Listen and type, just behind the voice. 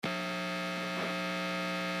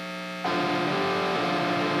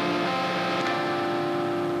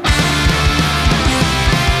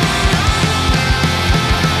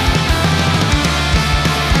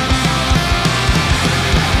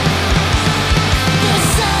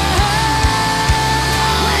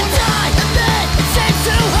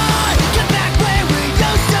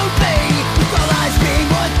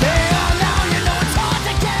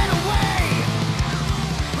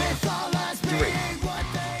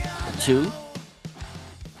2,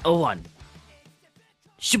 1.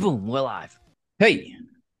 Shaboom, we're live. Hey,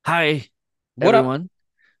 Hi, what up? everyone.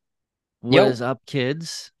 What Yo, is up,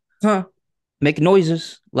 kids? huh? Make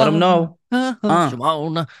noises. Let them know.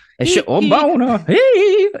 Shimona. Oh, boner.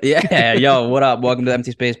 Hey. Yeah, yo, what up? Welcome to the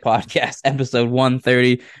Empty Space Podcast, episode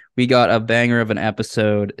 130. We got a banger of an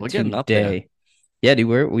episode We're getting up there. today. Yeah, dude,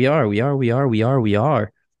 we are.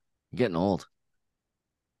 Getting old.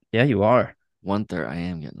 Yeah, you are. 1/3. I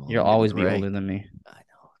am getting old. You'll I'm getting always be gray. older than me. I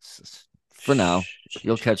know. It's just, for now,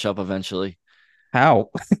 you'll catch up eventually.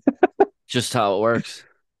 How? Just how it works.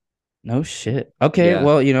 No shit. Okay, Yeah.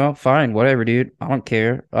 well, fine, whatever, dude. I don't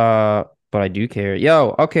care. But I do care.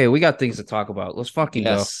 Yo, okay, we got things to talk about. Let's fucking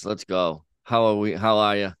go. Yes, let's go. How are we? How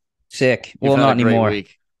are you? Sick. You've Well, had not a great anymore.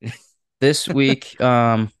 week. This week,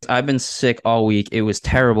 I've been sick all week. It was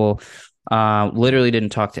terrible. Literally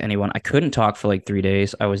didn't talk to anyone. I couldn't talk for like 3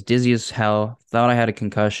 days. I was dizzy as hell. Thought I had a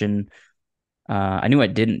concussion. I knew I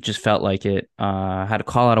didn't. Just felt like it. Had to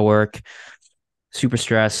call out of work. Super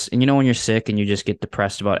stressed. And you know when you're sick and you just get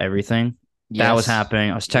depressed about everything? That was Yes.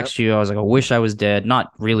 happening. I was Yep. texting you. I was like, I wish I was dead.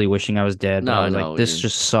 Not really wishing I was dead, but No, I I was like, know. this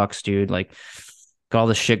just sucks, dude. Like, got all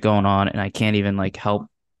this shit going on, and I can't even like help.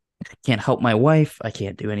 Can't help my wife. I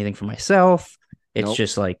can't do anything for myself. It's Nope.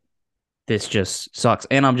 just like this just sucks.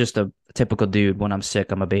 And I'm just a typical dude. When I'm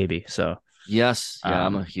sick, I'm a baby. So, Yes. Yeah,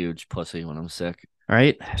 I'm a um, huge pussy when I'm sick.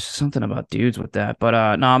 right? There's something about dudes with that.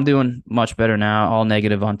 But no, I'm doing much better now. All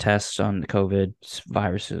negative on tests on the COVID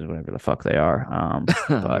viruses, whatever the fuck they are.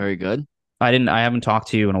 But Very good. I haven't talked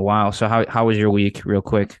to you in a while. So how was your week, real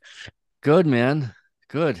quick? Good, man.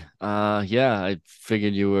 Good. Yeah, I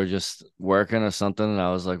figured you were just working or something, and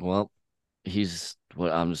I was like, well, he's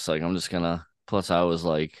what I'm just like, I'm just gonna plus I was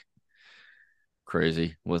like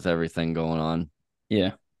crazy with everything going on.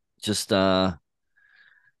 Yeah. Just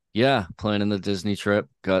yeah, planning the Disney trip.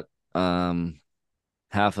 Got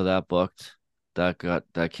half of that booked.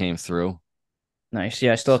 That came through. Nice.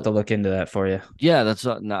 Yeah, I still have So, to look into that for you. yeah, that's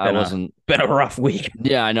no, I Been a wasn't. been a rough week.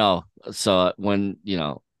 Yeah, I know. So when,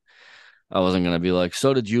 I wasn't gonna be like,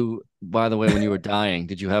 so did you, by the way, when you were dying,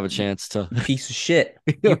 did you have a chance to You piece of shit.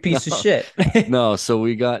 You piece of no, shit. no. So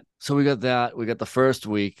we got that. We got the first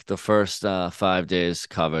week, the first 5 days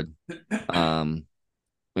covered. Um,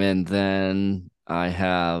 and then I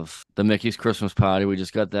have the Mickey's Christmas party. We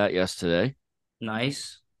just got that yesterday.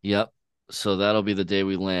 Nice. Yep. So that'll be the day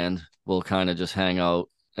we land. We'll kind of just hang out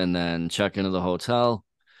and then check into the hotel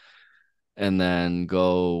and then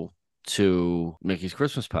go to Mickey's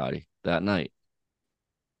Christmas party that night.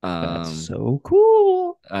 That's Um, so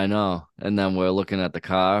cool. I know. And then we're looking at the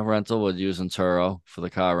car rental. We're using Turo for the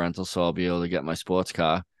car rental, so I'll be able to get my sports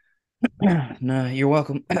car. No, you're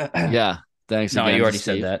welcome. Yeah. Thanks No, you again to already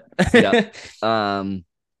said Steve. that. Yep. Um,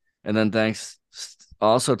 and then thanks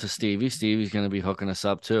also to Stevie. Stevie's gonna be hooking us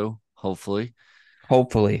up too, hopefully.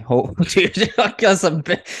 Hopefully, dude,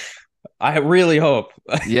 I really hope.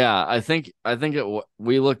 Yeah, I think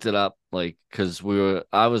we looked it up like because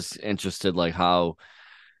I was interested like how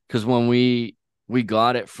because when we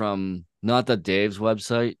got it from not the Dave's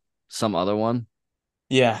website, some other one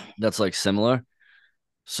Yeah. that's like similar.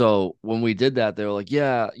 So when we did that, they were like,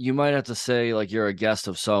 "Yeah, you might have to say like you're a guest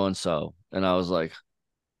of so and so," and I was like,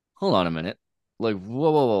 "Hold on a minute, like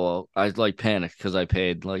whoa, whoa, whoa, whoa!" I like panicked because I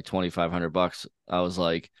paid like $2,500. I was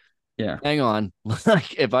like, Yeah, "Hang on,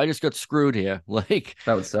 like if I just got screwed here, like."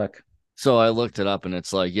 that would suck. So I looked it up and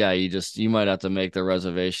it's like, yeah, you might have to make the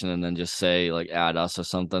reservation and then just say like add us or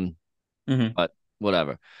something, Hmm. but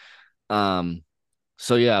whatever. Um,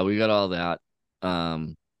 so yeah, we got all that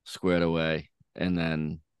squared away, and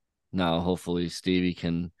then now hopefully Stevie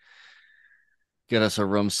can get us a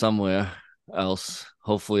room somewhere else,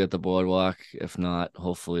 hopefully at the boardwalk. If not,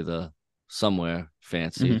 hopefully the somewhere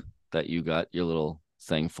fancy Hmm. that you got your little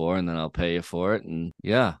thing for, and then I'll pay you for it. And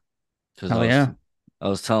yeah, because Hell yeah. I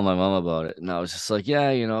was telling my mom about it, and I was just like,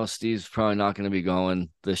 yeah, Steve's probably not going to be going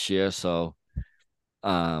this year, so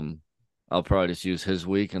um, I'll probably just use his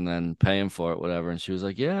week and then pay him for it, whatever. And she was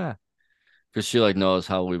like, yeah, because she like knows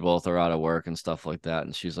how we both are out of work and stuff like that,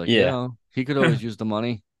 and she's like, Yeah. he could always use the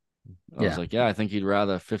money. I was Yeah. like, yeah, I think he'd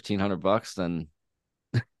rather $1,500 than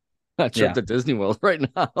a trip Yeah. to Disney World right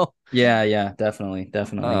now. Yeah. Yeah. Definitely.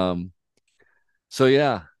 Definitely. Um, so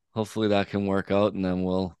yeah, hopefully that can work out, and then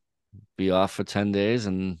we'll be off for 10 days,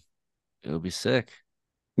 and it'll be sick.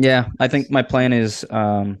 Yeah. I think my plan is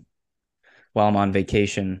while I'm on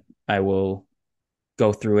vacation, I will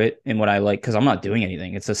go through it and what I like because I'm not doing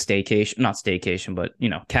anything. It's a staycation, not staycation, but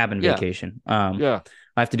cabin Yeah, vacation. yeah.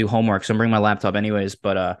 I have to do homework, so I'm bringing my laptop anyways.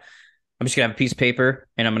 But I'm just gonna have a piece of paper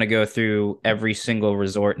and I'm gonna go through every single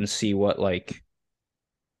resort and see what like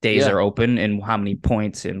days Yeah. are open and how many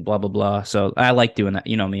points and blah blah blah. So I like doing that.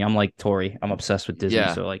 You know me, I'm like Tori. I'm obsessed with Disney,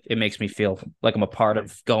 Yeah. so like it makes me feel like I'm a part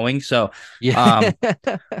of going. So Yeah. um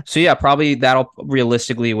so yeah, probably that'll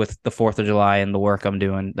realistically with the 4th of July and the work I'm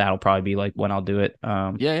doing, that'll probably be like when I'll do it.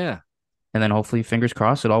 Yeah, yeah. And then hopefully fingers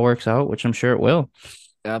crossed it all works out, which I'm sure it will.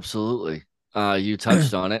 Absolutely. You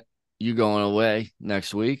touched on it. You going away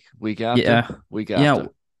next week, week after, Yeah. week Yeah. after.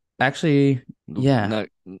 Actually, yeah.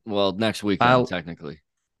 Ne well, next weekend I'll technically.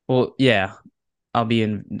 well, yeah. I'll be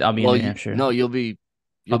in Well, New you Hampshire. no, I'll you'll be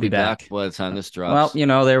be back back. by the time this Well, drops.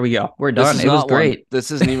 there we go. We're This done. is It was not one. great.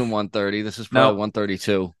 This isn't even 1:30. This is probably No.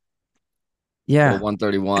 1:32 or Yeah.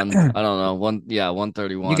 1:31. I don't know. Yeah, You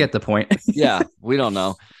 1:31. get the point. Yeah, we don't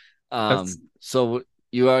know. That's So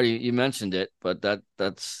you mentioned it, but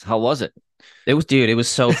that's how was it? It was, dude, it was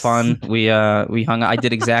so fun. We hung I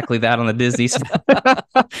did exactly that on the Disney stuff.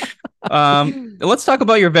 Let's talk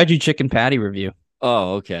about your veggie chicken patty review.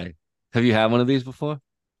 Oh, okay. Have you had one of these before?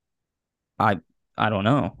 I I don't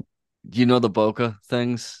know. Do you know the Boca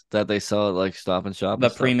things that they sell at like Stop and Shop The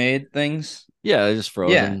and stuff? pre-made things? Yeah, they're just Yeah,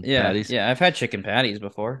 frozen yeah, patties. yeah. I've had chicken patties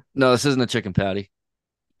before. No, this isn't a chicken patty.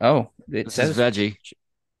 Oh, it This is says veggie. ch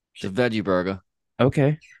It's a ch veggie burger,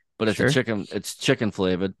 okay, but sure. it's chicken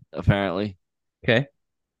flavored, apparently. Okay.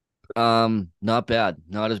 Not bad.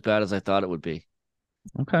 Not as bad as I thought it would be.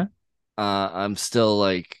 Okay. I'm still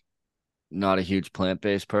like not a huge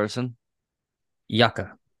plant-based person.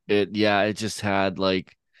 Yucca. It just had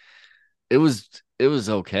like it was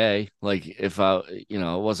okay. Like if it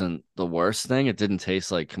wasn't the worst thing. It didn't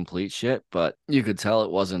taste like complete shit, but you could tell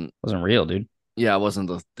it wasn't. Wasn't real, dude. Yeah,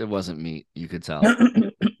 it wasn't meat. You could tell.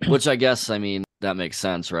 Which I guess, I mean, that makes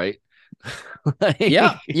sense, right?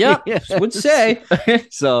 Yeah, Like, yeah, would yes. say.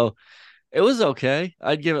 So it was okay.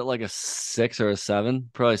 I'd give it like a 6 or a 7,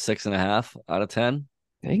 probably 6.5 out of 10.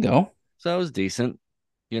 There you go. So it was decent,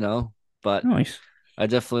 you know, but Nice. I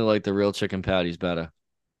definitely like the real chicken patties better.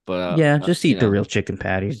 But Yeah, just eat the real chicken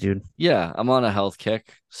patties, dude. yeah, I'm on a health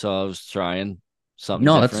kick, so I was trying something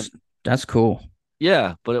No, different. that's cool,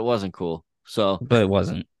 Yeah, but it wasn't cool. So but it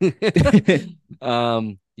wasn't.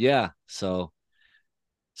 yeah, so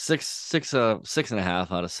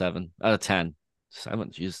 6.5 out of 7 out of 10. 7,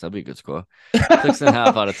 jeez, that'd be a good score. 6.5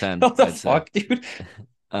 out of 10, What the I'd say. fuck, dude?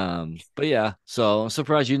 But yeah, so I'm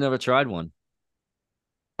surprised you never tried one.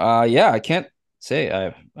 Yeah, I can't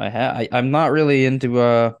say I'm not really into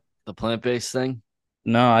The plant-based thing?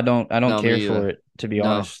 no, I don't No, care me for either. it, to be No.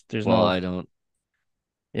 honest. There's Well, no, I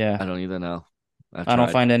yeah, don't either now. I've I don't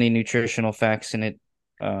tried. find any nutritional facts in it.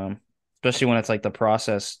 Especially when it's like the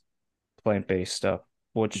processed plant-based stuff,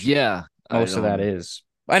 which Yeah, I most of that don't. is.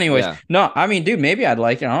 Anyways, Yeah, no, I mean, dude, maybe I'd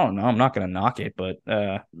like it. I don't know. I'm not gonna knock it, but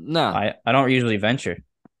nah, I don't usually venture.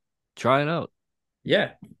 try it out.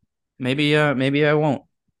 Yeah. Maybe I won't.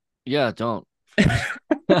 Yeah, don't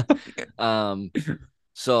first. Um,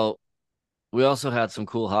 so we also had some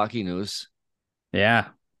cool hockey news. Yeah.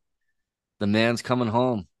 The man's coming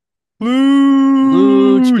home.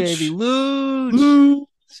 Luch, baby, Luch. Luch.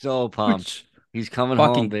 So pumped. Luch. He's coming home,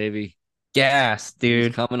 Fucking baby. gassed, He's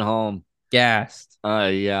dude. coming home. Gassed.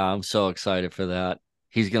 Yeah, I'm so excited for that.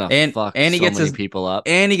 He's gonna And fuck and he so gets many his people up.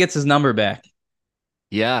 and he gets his number back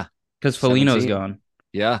Yeah, because Felino's 17. gone.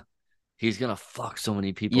 Yeah, he's gonna fuck so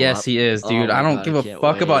many people Yes, up. he is, Oh dude. I my don't god, I give a can't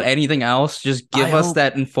fuck about wait. anything else. Just I give us hope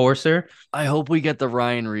that enforcer. I hope we get the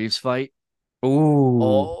Ryan Reeves fight. Ooh.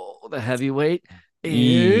 Oh, the heavyweight. Yeah.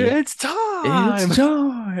 It's It's time.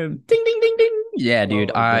 time. Ding ding ding ding. Yeah,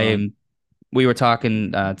 dude. Oh god. We were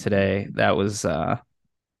talking today. That was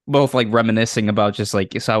both like reminiscing about just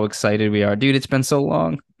like how excited we are. Dude, it's been so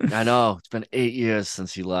long. I know. It's been 8 years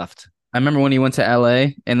since he left. I remember when he went to LA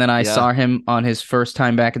and then I Yeah. saw him on his first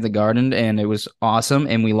time back at the Garden and it was awesome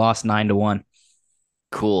and we lost 9-1.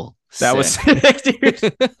 Cool. That was Sick. sick,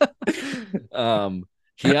 dude. um,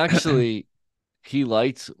 he actually he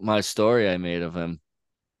liked my story I made of him.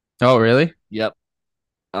 Oh, really? Yep.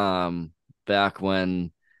 Back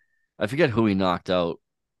when I forget who he knocked out.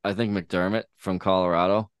 I think McDermott from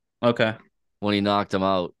Colorado. Okay. When he knocked him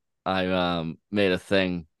out, I made a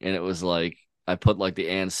thing and it was like I put like the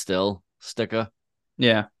and still sticker.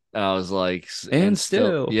 Yeah. And I was like And and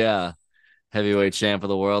still, still. yeah, heavyweight champ of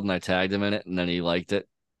the world, and I tagged him in it, and then he liked it.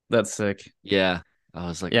 That's sick. Yeah. I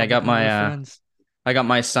was like, Yeah, oh my God, we're friends. I got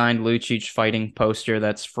my signed Lucic fighting poster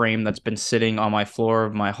that's framed that's been sitting on my floor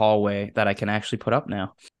of my hallway that I can actually put up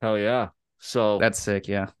now. Hell yeah. So, That's sick,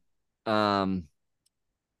 yeah. um,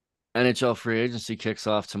 NHL free agency kicks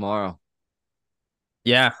off tomorrow.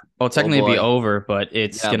 Yeah. Well, Oh technically it'd be boy. over, but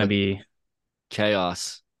it's Yeah, gonna but be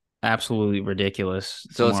chaos. absolutely ridiculous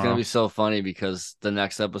So it's gonna tomorrow. be so funny because the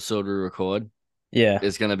next episode we record, Yeah.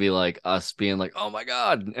 is gonna be like us being like, "Oh my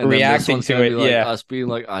God," and then this Reacting one's to gonna be it. like Yeah. us being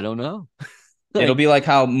like, "I don't know." It'll Like, be like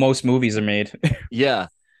how most movies are made. yeah.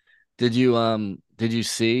 Did you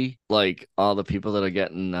see like all the people that are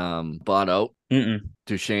getting bought out? Mm-mm.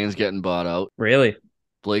 Duchesne's getting bought out. Really?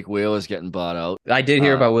 Blake Wheeler's getting bought out. I did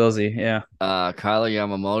hear Uh about Wilsey. Yeah. Kyler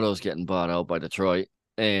Yamamoto's getting bought out by Detroit.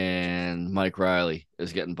 And Mike Riley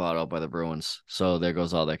is getting bought out by the Bruins. So there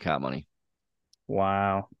goes all their cap money.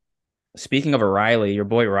 Wow. Speaking of Riley, your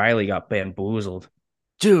boy Riley got bamboozled.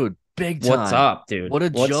 Dude, big What's time. up, dude? What a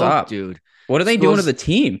What's joke, up? dude. What are they doing to Scores the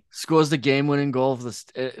team? scores the game-winning goal for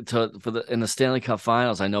the in the Stanley Cup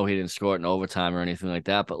Finals. I know he didn't score it in overtime or anything like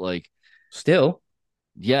that, but like, Still,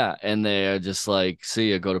 yeah, and they're just like,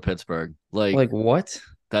 see ya, go to Pittsburgh. Like, like what?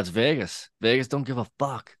 that's Vegas. Vegas don't give a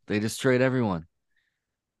fuck. They just trade everyone.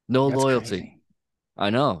 No That's loyalty. crazy. I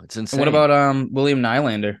know, it's And what insane. about William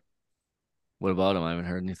Nylander? What about him? I haven't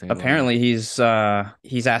heard anything about him. Apparently he's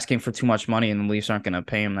asking for too much money and the Leafs aren't gonna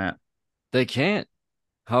pay him that. They can't.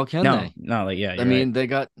 How can No, they? no, like yeah, I you're right. mean, they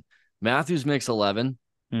got Matthews makes 11,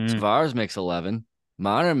 Mm. Tavares makes 11,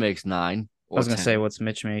 Marner makes 9 I or was gonna say, 10, what's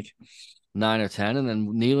Mitch make? 9 or 10, and then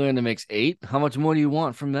Nylander makes 8. How much more do you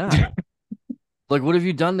want from that? Like, what have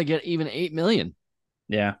you done to get even 8 million?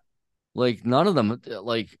 Yeah. Like, none of them,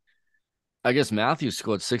 like, I guess Matthews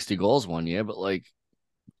scored 60 goals one year, but like,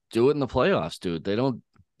 do it in the playoffs, dude. They don't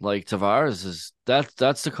like Tavares is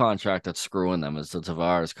that's the contract that's screwing them is the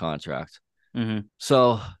Tavares contract. Mm-hmm.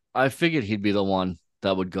 So I figured he'd be the one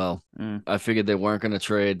that would go. Mm. I figured they weren't going to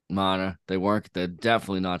trade Marner. They're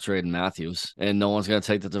definitely not trading Matthews, and no one's going to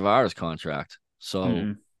take the Tavares contract. So,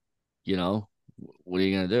 Mm-mm. what are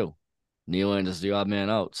you going to do? Nylander's the odd man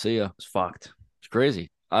out. See ya. It's fucked. It's crazy.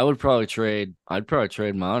 I'd probably trade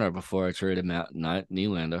Marner before I traded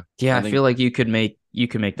Nylander. Yeah, I I think feel like you could make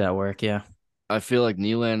that work. Yeah. I feel like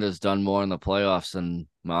Nylander's done more in the playoffs than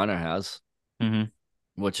Marner has,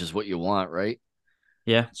 Mm-hmm. which is what you want, right?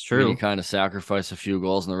 Yeah, it's I mean, you true. kind of sacrifice a few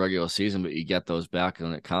goals in the regular season, but you get those back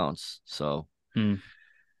and it counts. So Mm.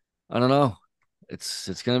 I don't know.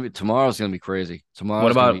 It's gonna be tomorrow's gonna be crazy. What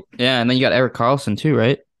Tomorrow's gonna about be yeah, and then you got Eric Carlson too,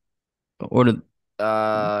 right? Or did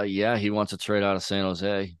yeah, he wants to trade out of San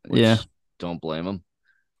Jose, yeah. which don't blame him.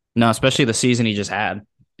 No, especially the season he just had.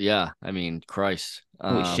 Yeah, I mean, Christ.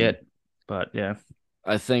 Holy shit. But yeah.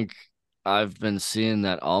 I think I've been seeing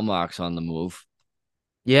that Allmark's on the move.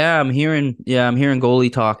 I'm hearing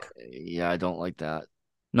goalie talk. Yeah, I don't like that.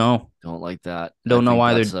 No, Don't like that. I don't know think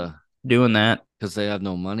why that's they're a doing that. because they have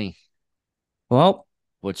no money, Well,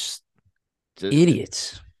 which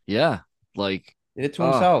idiots. yeah, like Did it to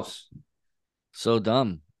oh, themselves. so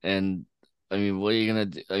dumb. And I mean, what are you gonna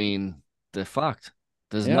do? I mean, they're fucked.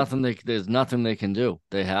 Yeah. There's nothing they can do.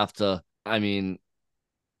 They have to. I mean,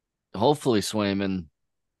 hopefully Swayman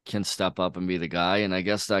can step up and be the guy. And I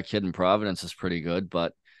guess that kid in Providence is pretty good,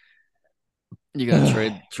 but you gonna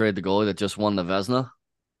trade the goalie that just won the Vesna?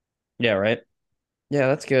 Yeah, right. Yeah,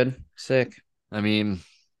 that's good. Sick. I mean,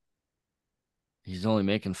 he's only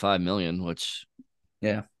making 5 million, which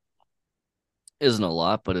Yeah. isn't a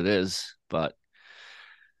lot, but it is. But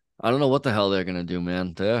I don't know what the hell they're gonna do,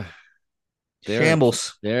 man. They're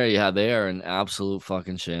Shambles. they are in absolute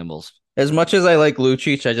fucking shambles. As much as I like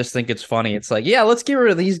Lucic, I just think it's funny. It's like, yeah, let's get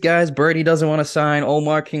rid of these guys. Birdie doesn't want to sign.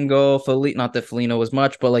 Omar can go. Not that Foligno was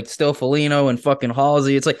much, but like still Foligno and fucking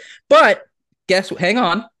Halsey. It's like, but hang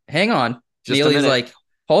on. Just a Neely's minute. like,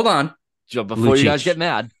 hold on. Before you guys Lucic. get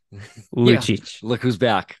mad. Yeah. Lucic. Look who's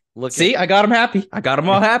back. Look See, at I got him happy. I got him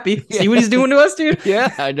all happy. yeah. See what he's doing to us, dude?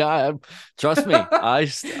 Yeah, I know. Trust me.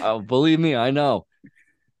 Believe me, I know.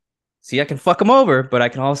 See, I can fuck them over, but I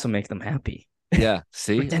can also make them happy. Yeah,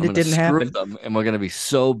 see, Pretend I'm it gonna didn't screw happen. them, and we're gonna be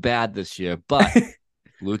so bad this year. But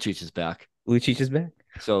Lucic is back, Lucic is back.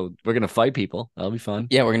 so we're gonna fight people. That'll be fun.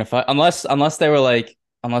 Yeah, we're gonna fight unless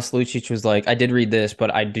Lucic was like, I did read this,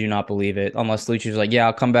 but I do not believe it. Unless Lucic was like, yeah,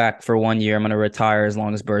 I'll come back for 1 year. I'm gonna retire as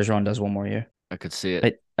long as Bergeron does one more year. I could see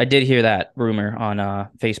it. I did hear that rumor on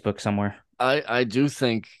Facebook somewhere. I do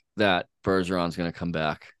think that Bergeron's gonna come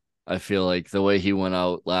back. I feel like the way he went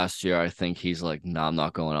out last year, I think he's like, no, I'm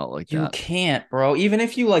not going out like You that. can't, bro. Even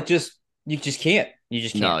if you just can't. You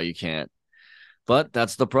just No, can't. you can't. But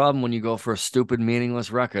that's the problem when you go for a stupid, meaningless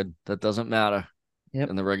record that doesn't matter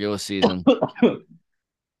Yep. in the regular season.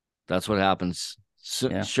 That's what happens.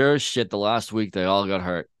 Yeah. Sure as shit, the last week they all got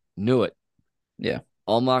hurt. Knew it. Yeah.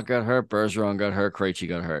 Allmark got hurt, Bergeron got hurt, Krejci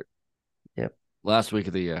got hurt. Yep. Last week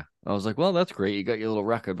of the year. I was like, well, that's great. You got your little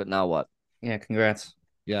record, but now what? Yeah. Congrats.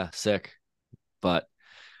 Yeah, sick. But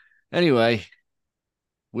anyway,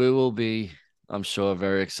 we will be, I'm sure,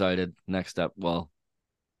 very excited next up. Well,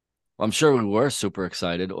 I'm sure we were super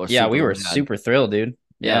excited or Yeah, we super were mad. super thrilled, dude.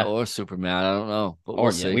 Yeah, Yeah. or super mad. I don't know, but we'll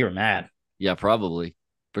Or yeah, we see. were mad. Yeah, probably.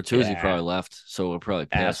 Bertuzzi Yeah. probably left, so we're probably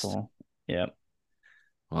pissed. Asshole. Yep.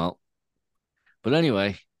 Well, but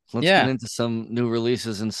anyway, let's get Yeah. into some new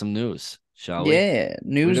releases and some news, shall we? Yeah.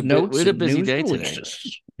 We had News a bit we notes had a and busy news day today.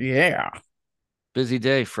 releases. Yeah. Busy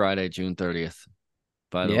day, Friday, June 30th.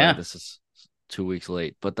 By the way, Yeah. this is 2 weeks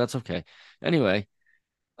late, but that's okay. Anyway,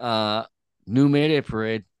 uh new Mayday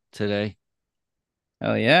parade today.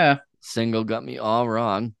 Oh yeah. Single got me all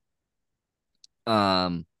wrong.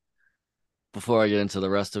 Um, before I get into the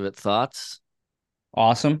rest of it, thoughts?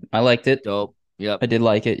 Awesome. I liked it. Dope. Yep. I did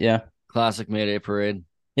like it. Yeah. Classic Mayday parade.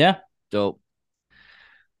 Yeah. Dope.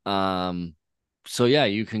 Um, so yeah,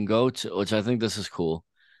 you can go to, which I think this is cool.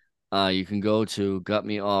 You can go to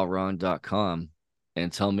gotmeallwrong.com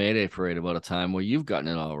and tell Mayday Parade about a time where you've gotten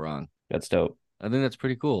it all wrong. That's dope. I think that's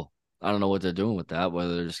pretty cool. I don't know what they're doing with that,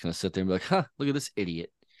 whether they're just gonna sit there and be like, huh, look at this idiot.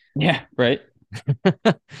 Yeah. Right.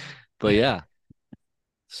 But yeah,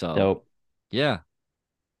 so Dope. yeah,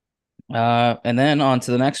 And then on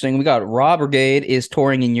to the next thing. We got Raw Brigade is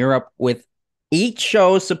touring in Europe with 8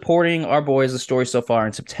 shows supporting our boys, the story so far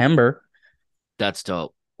in September. that's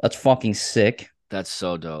dope. That's fucking sick. That's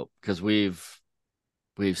so dope. Because we've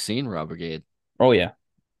seen Raw Brigade. Oh yeah.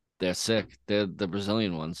 They're sick. They're the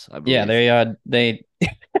Brazilian ones, I Yeah, believe. they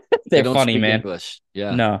They they're don't funny, speak man. English.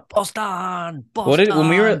 Yeah. No. Boston, What did when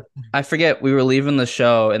we Boston. were I forget we were leaving the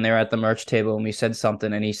show and they were at the merch table and we said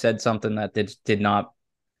something and he said something that did not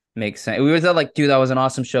make sense. We was like, dude, that was an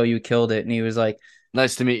awesome show. You killed it. And he was like,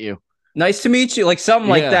 Nice to meet you. nice to meet you. Like something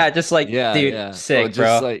like Yeah. that. Just like, Yeah, dude, yeah. Or sick,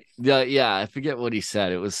 just bro. like yeah, I forget what he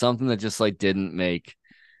said. It was something that just like didn't make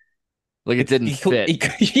like it It, didn't fit.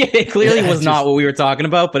 yeah, it clearly Yeah, was not just what we were talking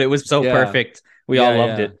about, but it was so yeah. perfect. We all Yeah,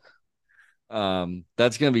 loved yeah. it.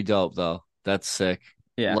 That's gonna be dope though. That's sick.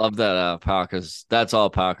 Yeah, Love that Parker's that's all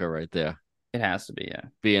Parker right there. it has to be. Yeah,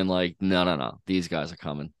 Being like, no, no, no, these guys are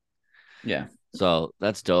coming. yeah. So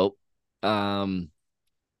that's dope. Um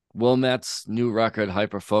Wilmet's new record,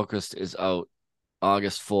 Hyper Focused, is out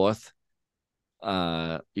August 4th.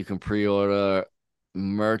 You can pre-order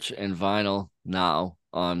merch and vinyl now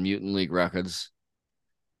on Mutant League Records.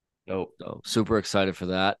 Dope. So super excited for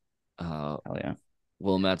that. Uh, Hell yeah.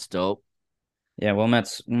 Wilmet's dope. Yeah, well,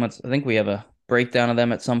 Mets. I think we have a breakdown of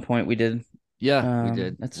them at some point. We did Yeah, we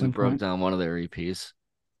did. at We some broke point. down one of their EPs.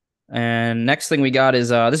 And next thing we got is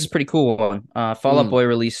this is a pretty cool one. Fall Out Mm, Boy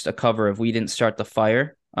released a cover of "We Didn't Start the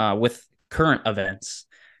Fire" with current events.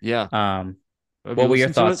 yeah. Um, Have you what were your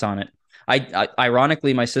listened to it? thoughts on it? I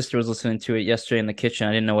ironically, my sister was listening to it yesterday in the kitchen.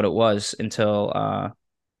 I didn't know what it was until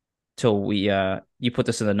we you put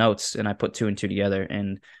this in the notes, and I put two and two together,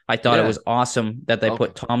 and I thought it Yeah. was awesome that they Okay.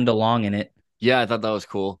 put Tom DeLonge in it. Yeah, I thought that was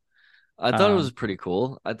cool. I thought it was Um, pretty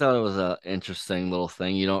cool. I thought it was a interesting little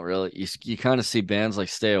thing. You don't really you kind of see bands like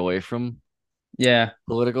stay away from yeah,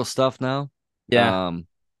 political stuff now. yeah, Um,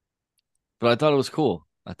 but I thought it was cool.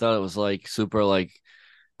 I thought it was like super like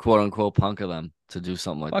quote unquote punk of them to do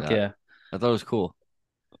something like fuck that. yeah, I thought it was cool.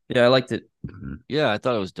 yeah, I liked it. Yeah, I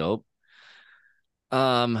thought it was dope.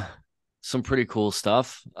 Um, some pretty cool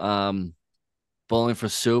stuff. Bowling for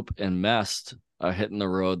Soup and Mest are hitting the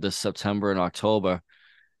road this September and October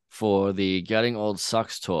for the Getting Old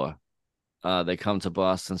Sucks tour. They come to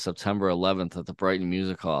Boston September 11th at the Brighton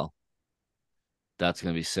Music Hall. That's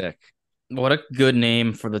gonna be sick. What a good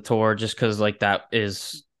name for the tour, just because like that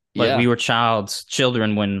is like we Yeah, were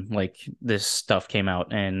children when like this stuff came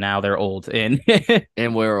out, and now they're old and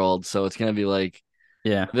and we're old, so it's gonna be like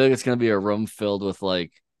yeah, I feel like it's gonna be a room filled with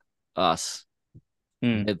like us,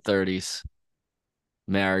 mm, mid-30s,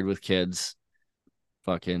 married with kids,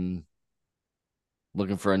 fucking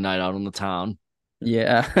looking for a night out on the town,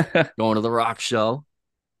 yeah, going to the rock show.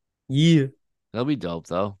 yeah, That'll be dope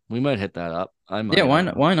though. We might hit that up. I yeah. might. I Why don't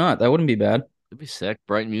not? know. Why not? That wouldn't be bad. It'd be sick.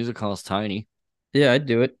 Brighton Music Hall's tiny. Yeah, I'd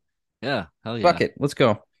do it. Yeah, hell Fuck yeah. it, let's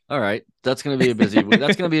go. All right. That's gonna be a busy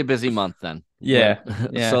that's gonna be a busy month then. When Yeah,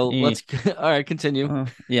 yeah. so let's all right, continue.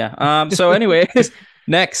 Yeah. So, anyways,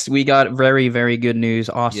 next we got very, very good news.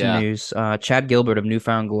 Awesome Yeah, news. Chad Gilbert of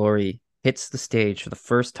Newfound Glory hits the stage for the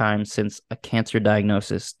first time since a cancer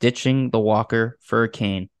diagnosis, ditching the walker for a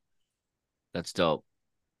cane. that's dope.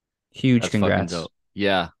 Huge That's fucking congrats. dope.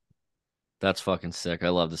 Yeah, that's fucking sick. I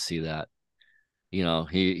love to see that. You know,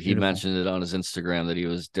 he Beautiful. mentioned it on his Instagram that he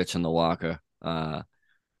was ditching the walker.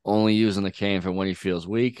 Only using the cane for when he feels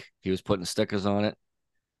weak. He was putting stickers on it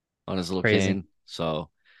on his little Crazy. cane. So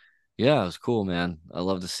yeah, it was cool, man. I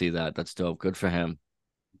love to see that. That's dope. Good for him.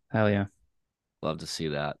 Hell yeah. Love to see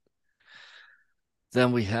that.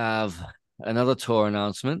 Then we have another tour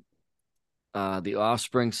announcement. The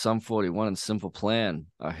Offspring, Sum 41, and Simple Plan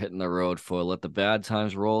are hitting the road for Let the Bad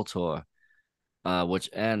Times Roll tour, which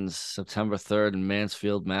ends September 3rd in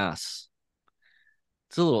Mansfield, Mass.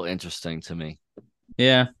 It's a little interesting to me.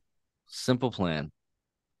 Yeah. Simple Plan.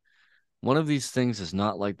 One of these things is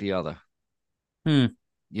not like the other. Hmm.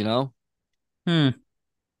 You know, Hmm.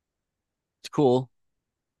 it's cool.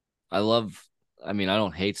 I love, I mean, I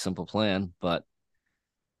don't hate Simple Plan, but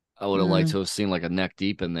I would have liked Hmm. to have seen like a Neck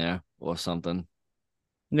Deep in there or something,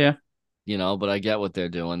 Yeah. but I get what they're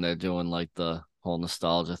doing. They're doing like the whole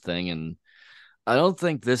nostalgia thing. And I don't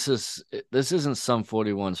think this isn't Sum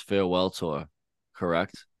 41's farewell tour,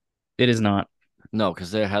 correct? It is not. No,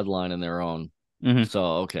 because they're headlining their own. Hmm. So,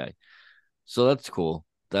 okay. So that's cool.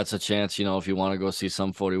 That's a chance, if you want to go see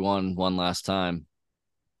Sum 41 one last time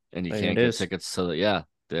and you There it can't get is. tickets to yeah,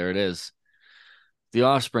 there it is. The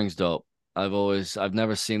Offspring's dope. I've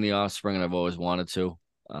never seen The Offspring and I've always wanted to.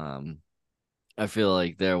 Um, I feel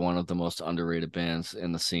like they're one of the most underrated bands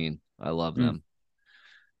in the scene. I love Hmm.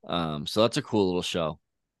 them. So that's a cool little show.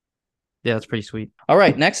 Yeah, that's pretty sweet. All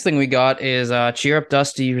right, next thing we got is Cheer Up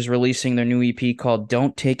Dusty, who's releasing their new EP called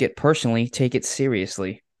Don't Take It Personally, Take It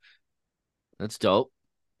Seriously. That's dope.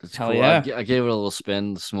 That's Hell cool. yeah. I gave it a little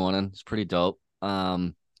spin this morning. It's pretty dope.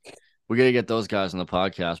 We gotta get those guys on the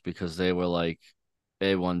podcast because they were like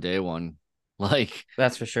A1 day one. Like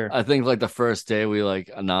That's for sure. I think like the first day we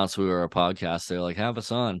like announced we were a podcast, they're like, have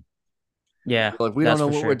us on. Yeah, We're like, we don't that's know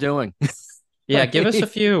for what we're sure. doing. Yeah, give us a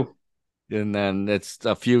few. And then it's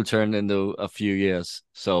a few turned into a few years.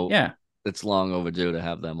 So Yeah, it's long overdue to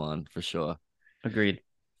have them on for sure. agreed.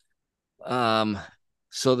 Um,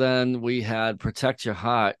 so then we had Protect Your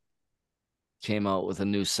Heart came out with a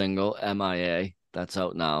new single, MIA. That's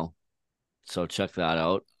out now. So check that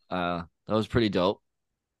out. That was pretty dope.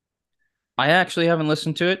 I actually haven't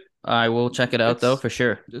listened to it. I will check it out though It's for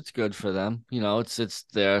sure. it's good for them. It's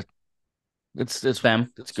there. It's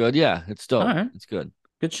Them. it's good. Yeah, it's All dope. right. It's good.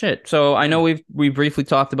 Good shit. So I Yeah. know we briefly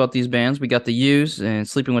talked about these bands. We got the U's and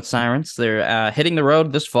Sleeping with Sirens. They're hitting the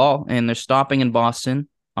road this fall, and they're stopping in Boston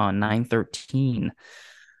on 9/13.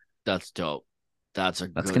 That's dope. That's a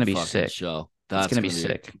That's good gonna be fucking sick. show. That's gonna be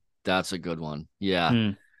sick. That's a good one. Yeah. Hmm.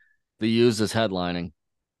 The Used is headlining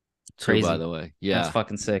too, by Crazy. the way. That's Yeah.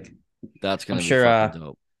 fucking sick. That's I'm gonna be sure fucking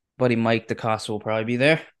dope. buddy Mike DeCosta will probably be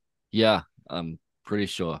there. Yeah, I'm pretty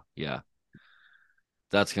sure. Yeah.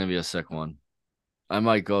 That's gonna be a sick one. I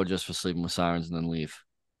might go just for Sleeping with Sirens and then leave.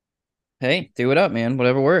 Hey, do it up, man.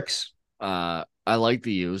 Whatever works. I like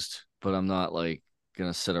the Used, but I'm not like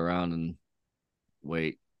gonna sit around and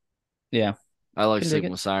wait. Yeah, I like can dig Sleeping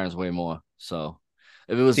it. with Sirens way more. So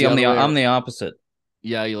if it was See, the other way, I'm the opposite.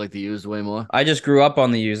 yeah, you like the Used way more. I just grew up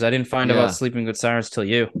on the U's. I didn't find about Yeah, Sleeping with Sirens till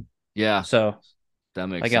you. yeah, So that I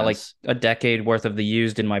makes got like sense. a decade worth of the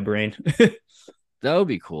used in my brain. That would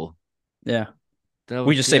be cool. Yeah. That We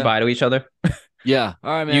would, just say yeah, bye to each other. yeah.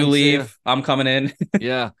 All right, You man. See ya. leave, I'm coming in.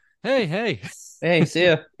 Yeah. Hey, hey. Hey, see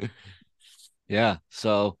ya. Yeah.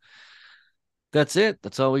 So that's it.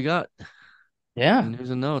 That's all we got. Yeah. News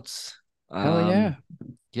and notes. Hell yeah.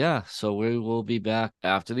 Yeah. So we will be back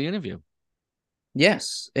after the interview.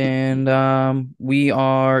 Yes. And we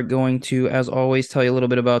are going to, as always, tell you a little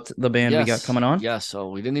bit about the band we got Yes. coming on. Yes. So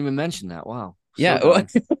we didn't even mention that. Wow. So Yeah. dumb.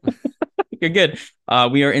 You're good.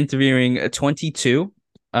 We are interviewing 22.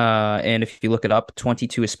 And if you look it up,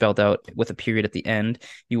 22 is spelled out with a period at the end.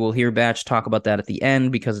 You will hear Batch talk about that at the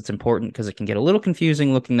end because it's important because it can get a little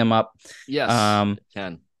confusing looking them up. Yes.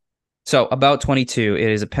 Can. So about 22, it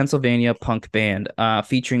is a Pennsylvania punk band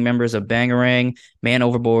featuring members of Bangarang, Man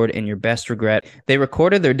Overboard, and Your Best Regret. They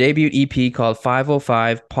recorded their debut EP called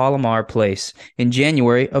 505 Palomar Place in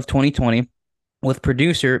January of 2020 with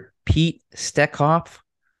producer Pete Steckhoff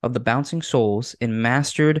of the Bouncing Souls and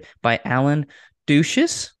mastered by Alan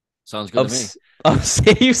Duchess Sounds good to me. of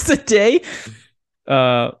Saves the Day,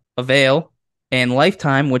 Avail, and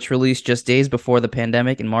Lifetime, which released just days before the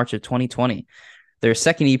pandemic in March of 2020. Their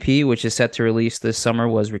second EP, which is set to release this summer,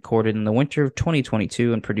 was recorded in the winter of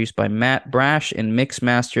 2022 and produced by Matt Brash and mix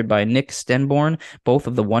mastered by Nick Stenborn, both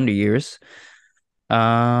of the Wonder Years.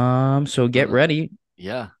 So get ready.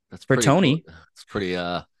 Yeah, that's for pretty Tony. Cool. It's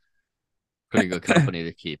pretty good company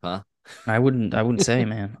to keep, huh? I wouldn't say,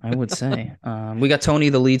 man. I would say. We got Tony,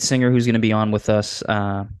 the lead singer, who's going to be on with us.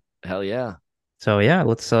 Hell yeah. So yeah,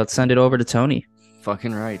 let's send it over to Tony.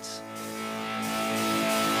 Fucking right.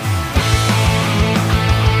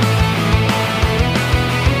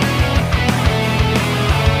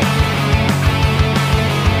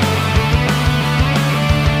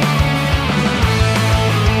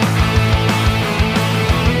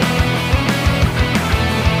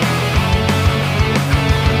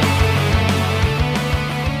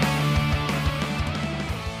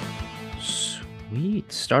 Sweet.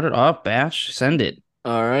 Start it off, Bash. Send it.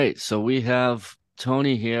 All right. So we have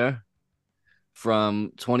Tony here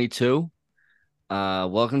from 22.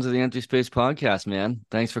 Welcome to the Empty Space Podcast, man.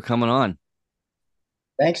 Thanks for coming on.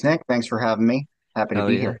 Thanks, Nick. Thanks for having me. Happy to Hell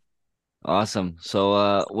be yeah. here. Awesome.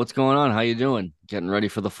 So what's going on? How you doing? Getting ready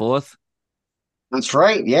for the 4th? That's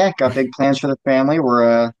right. Yeah, got big plans for the family.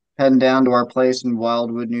 We're heading down to our place in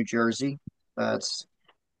Wildwood, New Jersey. It's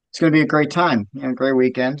going to be a great time. Great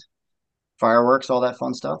weekend. Fireworks, all that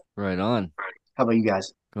fun stuff. Right on. How about you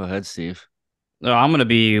guys? Go ahead, Steve. Oh, I'm gonna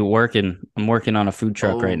be working. I'm working on a food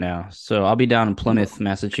truck right Oh, now. So I'll be down in Plymouth,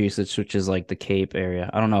 Massachusetts, which is like the Cape area.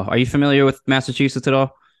 I don't know. Are you familiar with Massachusetts at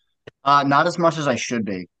all? Not as much as I should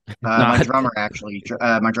be. No, My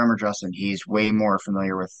drummer Justin, he's way more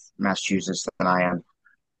familiar with Massachusetts than I am.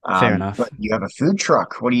 fair But enough. you have a food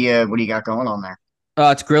truck. What do you got going on there?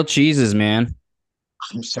 It's grilled cheeses, man.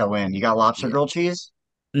 I'm so in. You got lobster yeah. grilled cheese?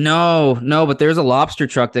 No, but there's a lobster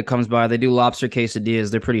truck that comes by. They do lobster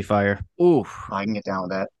quesadillas. They're pretty fire. Ooh. I can get down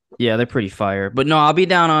with that. Yeah, they're pretty fire. But no, I'll be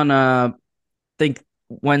down on think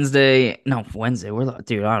Wednesday. No, Wednesday.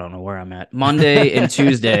 Dude, I don't know where I'm at. Monday and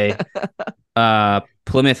Tuesday.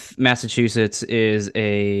 Plymouth, Massachusetts is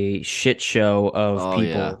a shit show of Oh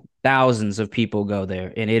yeah. people. Thousands of people go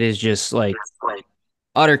there, and it is just like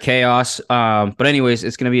utter chaos. But anyways,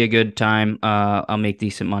 it's gonna be a good time. I'll make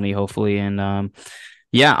decent money hopefully, and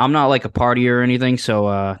yeah, I'm not like a partier or anything,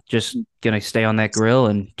 so just gonna stay on that grill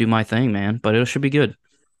and do my thing, man. But it should be good.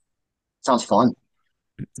 Sounds fun.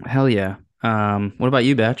 Hell yeah. What about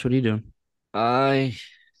you, Batch? What are you doing? I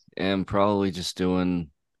am probably just doing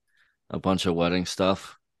a bunch of wedding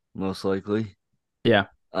stuff, most likely. Yeah.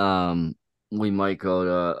 Um, we might go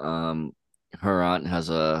to her aunt has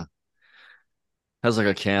like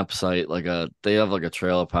a campsite, they have like a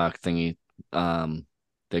trailer park thingy. Um,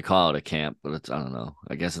 they call it a camp, but it's I don't know.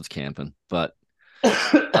 I guess it's camping. But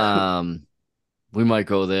um we might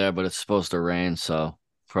go there, but it's supposed to rain, so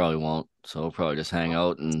probably won't. So we'll probably just hang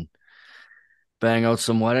out and bang out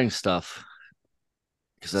some wedding stuff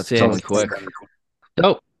because that's Sick. coming quick.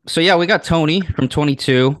 Oh, so yeah, we got Tony from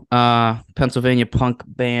 22, Pennsylvania punk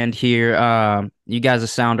band here. You guys'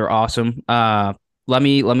 sound are awesome. Let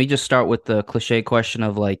me just start with the cliche question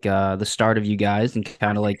of like the start of you guys and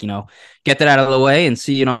kind of like, get that out of the way and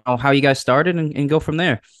see, how you guys started and go from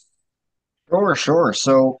there. Sure, sure.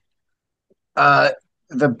 Uh,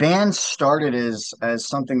 the band started as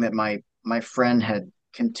something that my friend had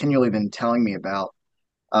continually been telling me about.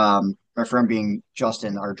 My friend being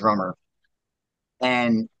Justin, our drummer,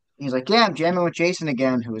 and he's like, "Yeah, I'm jamming with Jason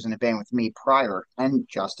again, who was in a band with me prior, and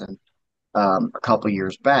Justin, a couple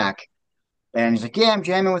years back." And he's like, "Yeah, I'm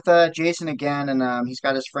jamming with Jason again, and he's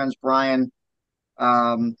got his friends Brian,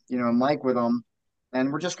 and Mike with him,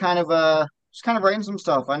 and we're just kind of writing some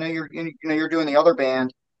stuff. I know you're doing the other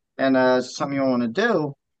band, and it's something you want to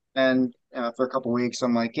do." And after a couple weeks,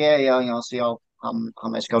 I'm like, yeah, I'll see how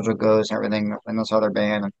my schedule goes and everything in this other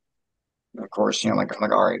band. And of course, I'm like,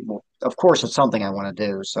 all right, well, of course it's something I want to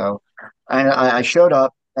do. So I showed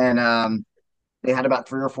up, and they had about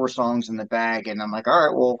three or four songs in the bag, and I'm like, all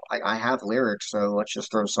right, well, I have lyrics, so let's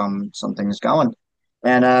just throw some things going.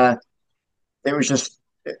 And it was just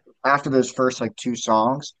after those first like two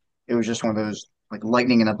songs, it was just one of those like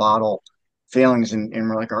lightning in a bottle feelings, and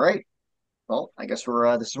we're like, all right, well, I guess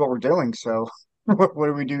we're this is what we're doing. So what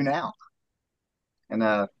do we do now?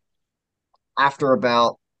 And after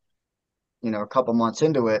about a couple months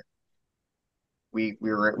into it, we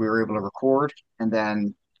were able to record, and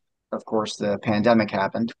then of course the pandemic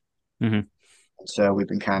happened, Hmm. so we've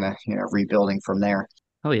been kind of rebuilding from there.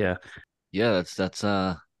 Oh yeah. Yeah,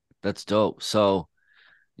 that's dope. So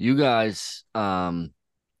you guys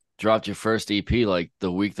dropped your first EP like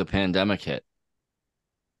the week the pandemic hit.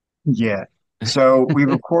 Yeah. So we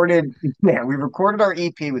recorded our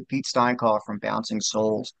EP with Pete Steinkoff from Bouncing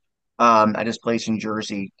Souls at his place in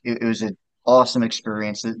Jersey. It was an awesome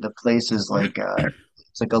experience. The place is like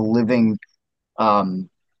it's like a living um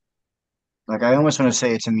like I almost want to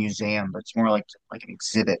say it's a museum, but it's more like an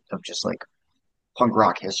exhibit of just like punk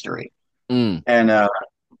rock history. Mm. And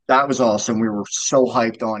that was awesome. We were so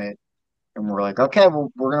hyped on it, and we're like, okay,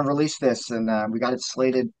 well, we're gonna release this, and we got it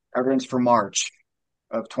slated. Everything's for March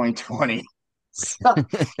of 2020. So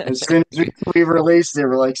as soon as we released it,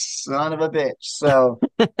 we're like, son of a bitch. So,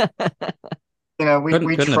 we, Couldn't we couldn't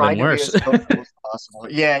have been tried to be worse. as hopeful as possible.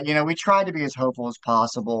 Yeah, we tried to be as hopeful as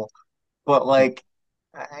possible, but like,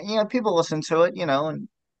 people listen to it, and,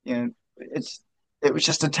 you know, it's, it was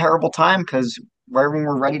just a terrible time because right when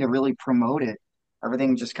we're ready to really promote it,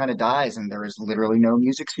 everything just kind of dies and there is literally no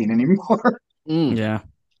music scene anymore. Mm. Yeah.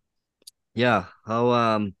 Yeah.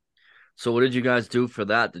 So what did you guys do for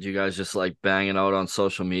that? Did you guys just like bang it out on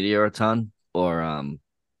social media a ton? Or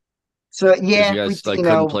So because you yeah, guys like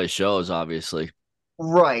couldn't play shows, obviously.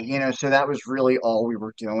 right, so that was really all we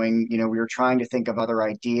were doing. We were trying to think of other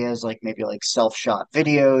ideas, like maybe like self-shot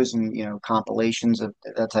videos and, compilations of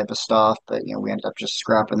that type of stuff. But, we ended up just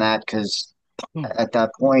scrapping that because Hmm. at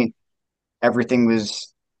that point, everything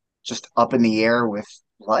was just up in the air with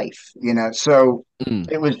life. So Mm,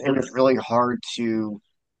 it was really hard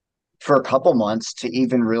for a couple months to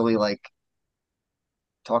even really like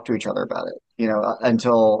talk to each other about it,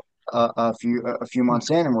 until a few months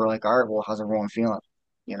in, and we're like, all right, well, how's everyone feeling?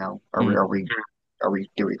 Are we Hmm. are we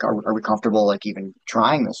are we comfortable like even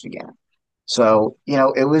trying this again? So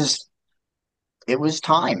it was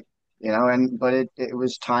time, and but it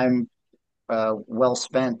was time well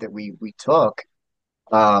spent that we took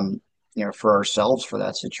for ourselves for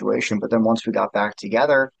that situation. But then once we got back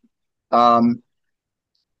together, um,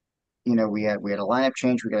 we had a lineup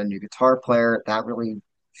change. We got a new guitar player that really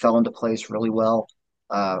fell into place really well.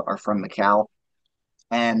 Our friend Macau,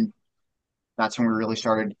 and that's when we really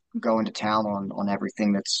started going to town on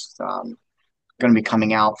everything that's going to be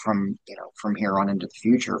coming out from here on into the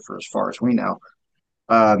future for as far as we know.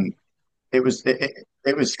 Um, it was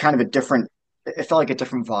kind of a different. It felt like a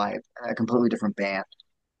different vibe, a completely different band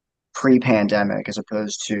pre-pandemic as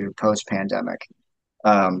opposed to post-pandemic.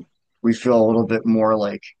 Um, we feel a little bit more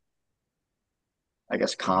like, I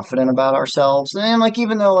guess, confident about ourselves, and like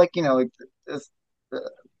even though like if, uh,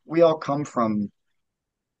 we all come from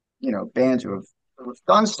bands who have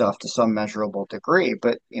done stuff to some measurable degree,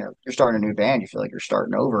 but you're starting a new band, you feel like you're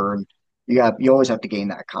starting over, and you always have to gain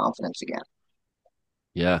that confidence again.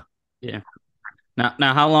 yeah. Yeah.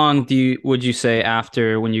 Now, how long would you say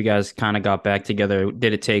after when you guys kind of got back together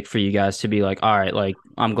did it take for you guys to be like, all right, like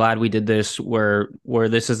I'm glad we did this. Where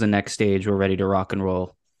this is the next stage. We're ready to rock and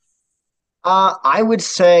roll. I would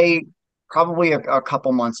say probably a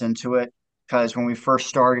couple months into it, because when we first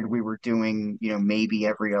started, we were doing, maybe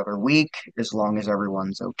every other week, as long as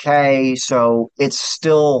everyone's okay. So it's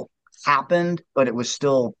still happened, but they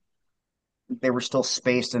were still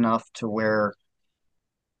spaced enough to where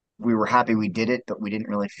we were happy we did it, but we didn't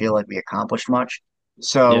really feel like we accomplished much.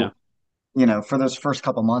 Yeah. So, for those first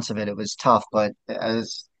couple months of it, it was tough, but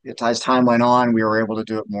as time went on, we were able to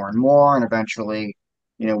do it more and more, and eventually,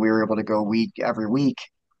 we were able to go week every week.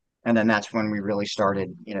 And then that's when we really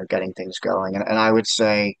started, getting things going. And I would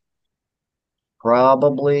say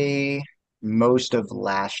probably most of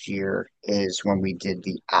last year is when we did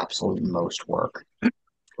the absolute most work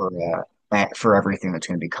for everything that's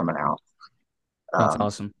going to be coming out That's um,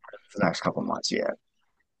 awesome. for the next couple of months. Yeah.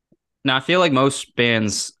 Now, I feel like most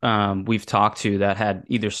bands we've talked to that had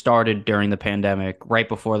either started during the pandemic, right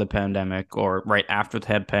before the pandemic, or right after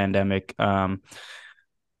the pandemic,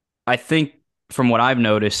 I think from what I've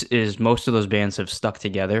noticed is most of those bands have stuck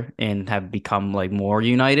together and have become like more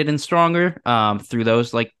united and stronger through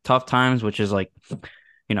those like tough times, which is like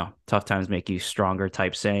tough times make you stronger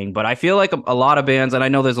type saying. But I feel like a lot of bands, and I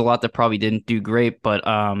know there's a lot that probably didn't do great, but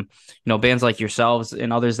bands like yourselves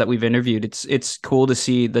and others that we've interviewed, it's cool to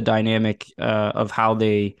see the dynamic of how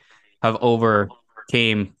they have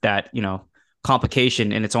overcame that,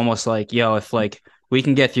 complication. And it's almost like, yo, if like we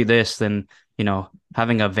can get through this, then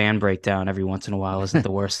having a van breakdown every once in a while isn't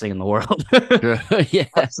the worst thing in the world. Yeah.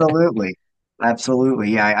 Absolutely.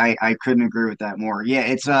 Absolutely. Yeah, I couldn't agree with that more. Yeah,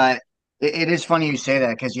 it is funny you say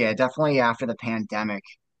that because yeah, definitely after the pandemic,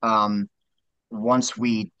 um, once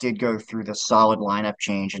we did go through the solid lineup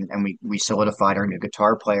change and we solidified our new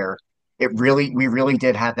guitar player, we really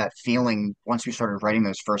did have that feeling once we started writing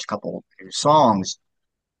those first couple new songs,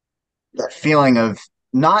 that feeling of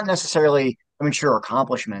not necessarily, I mean, sure,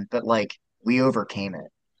 accomplishment, but like we overcame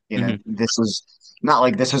it. Hmm. This is not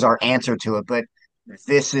like this is our answer to it, but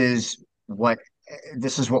this is what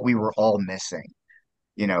this is what we were all missing.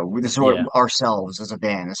 This is what Yeah, ourselves as a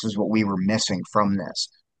band, this is what we were missing from this.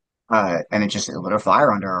 And it lit a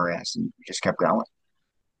fire under our ass, and we just kept going.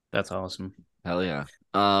 that's awesome. Hell yeah.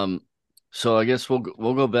 Um, so I guess we'll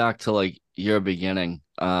go back to like your beginning.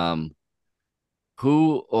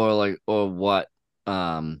 Who or like or what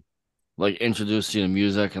um like introduced you to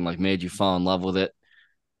music and like made you fall in love with it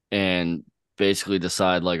and basically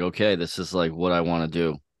decide like, okay, this is like what I want to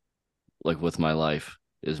do, like with my life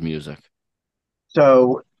is music.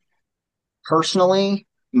 So personally,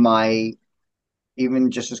 my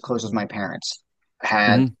even just as close as my parents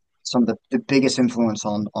had Hmm. some of the biggest influence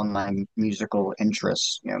on my musical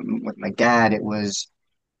interests. With my dad, it was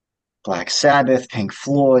Black Sabbath, Pink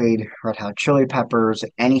Floyd, Red Hot Chili Peppers,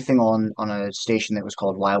 anything on a station that was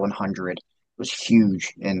called Y100 was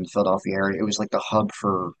huge in the Philadelphia area. It was like the hub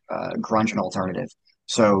for grunge and alternative.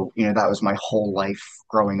 So, that was my whole life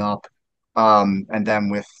growing up. And then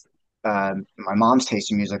with my mom's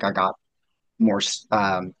taste in music, I got more.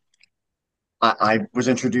 I was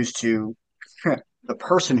introduced to the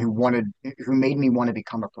person who made me want to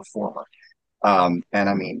become a performer. And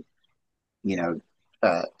I mean,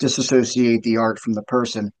 disassociate the art from the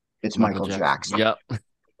person. It's Michael Michael Jackson. Jackson. Yep.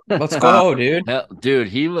 Let's Uh, go, dude. Hell, dude,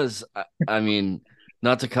 he was, I mean,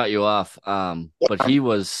 not to cut you off, but he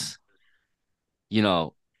was, you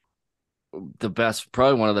know, the best,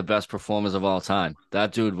 probably one of the best performers of all time.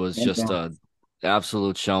 That dude was hands just down. a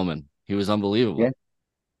absolute showman. He was unbelievable. Yeah,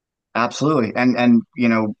 absolutely. And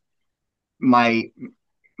my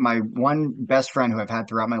my one best friend who I've had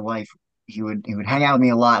throughout my life, he would hang out with me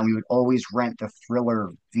a lot, and we would always rent the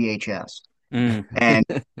Thriller VHS, Mm. and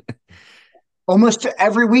almost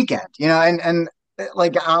every weekend, and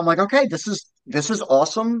like I'm like, okay, this is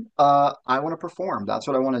awesome. I want to perform. That's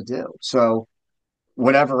what I want to do. So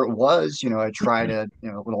whatever it was, I tried a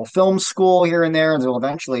little film school here and there until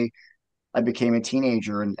eventually I became a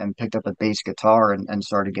teenager and picked up a bass guitar and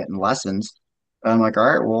started getting lessons. And I'm like, all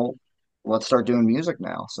right, well, let's start doing music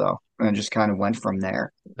now. So and it just kind of went from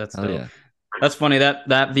there. That's Oh dope. yeah. That's funny. That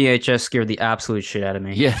VHS scared the absolute shit out of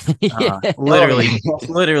me. Yeah. Yeah. Oh,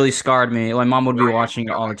 Literally scarred me. My mom would be watching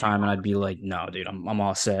it all the time, and I'd be like, "No, dude, I'm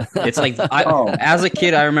all set." It's like oh, as a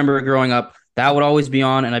kid, I remember growing up, that would always be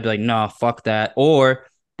on, and I'd be like, "No, fuck that." Or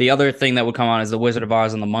the other thing that would come on is the Wizard of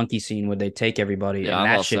Oz and the monkey scene where they take everybody, Yeah, and I'm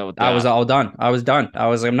that all set shit. with I was that. all done. I was done. I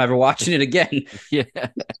was like, I'm never watching it again. Yeah.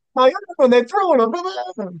 when they throw it over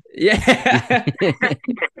there. Yeah.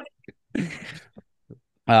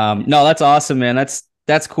 No, that's awesome, man.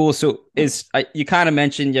 That's cool. So you kind of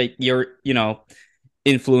mentioned your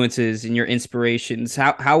influences and your inspirations.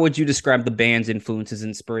 How would you describe the band's influences,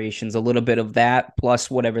 inspirations? A little bit of that plus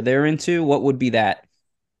whatever they're into. What would be that?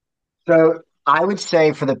 So I would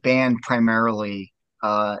say for the band primarily,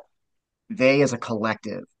 they as a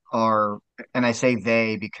collective are, and I say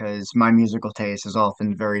they because my musical taste is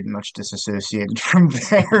often very much disassociated from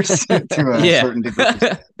theirs to a Yeah. certain degree.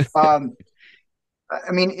 Um,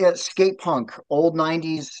 I mean, skate punk, old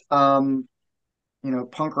 '90s, punk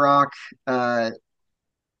rock,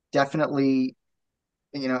 definitely,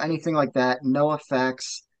 anything like that. No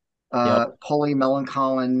effects, Yep. Pulley,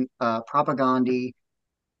 Melancholy, Propagandy,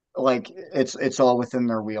 like it's all within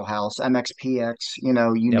their wheelhouse. MXPX, you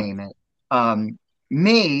Yep. name it.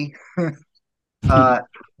 Me, uh,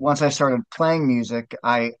 once I started playing music,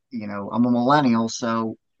 I'm a millennial,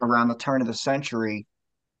 so around the turn of the century,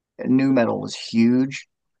 new metal was huge.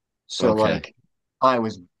 So Okay. like, I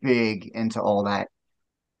was big into all that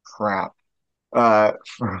crap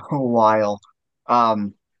for a while.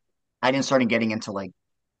 Um, I didn't start getting into like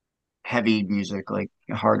heavy music, like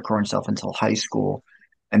hardcore and stuff, until high school,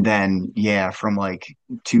 and then yeah, from like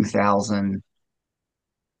 2000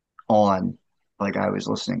 on, like I was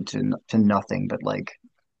listening to nothing but like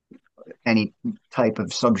any type of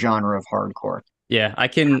subgenre of hardcore. Yeah. I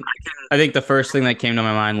think the first thing that came to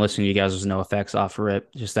my mind listening to you guys was No Effects off of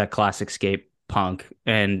Rip, just that classic skate punk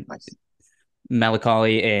and Nice.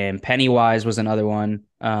 Melancholy and Pennywise was another one.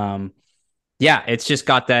 Yeah, it's just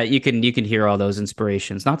got that you can hear all those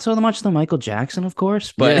inspirations. Not so much the Michael Jackson, of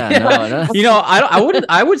course, but Yeah, no, no.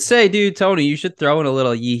 I would say, dude, Tony, you should throw in a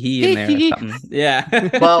little yee hee in there or something. Yeah.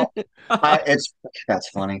 Well, it's that's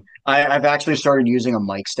funny. I've actually started using a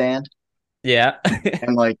mic stand, Yeah.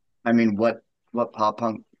 and like, I mean, what pop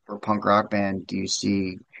punk or punk rock band do you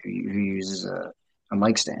see who uses a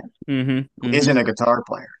mic stand? Mm-hmm. Who Mm-hmm. isn't a guitar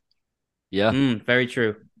player? Yeah. Very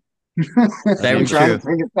true. That's I'm Very very trying true. to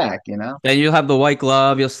true. bring it back, you know? Then you'll have the white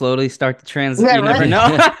glove. You'll slowly start to Yeah, You never right.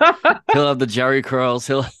 know. He'll have the Jerry curls.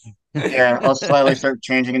 He'll Yeah, I'll slowly start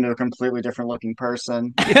changing into a completely different looking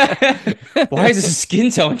person. Why is his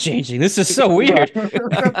skin tone changing? This is so Yeah.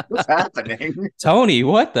 weird. What's happening? Tony,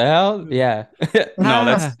 what the hell? Yeah.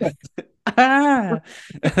 No, Ah.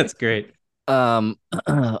 that's great. Um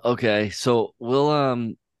okay, so we'll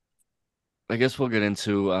I guess we'll get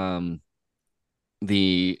into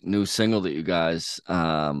the new single that you guys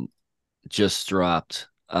just dropped,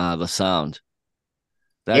 The Sound.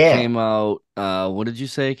 That Yeah, came out, what did you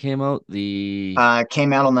say it came out? came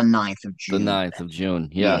out on the 9th of The June. 9th of June.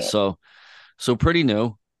 Yeah, Yeah. so pretty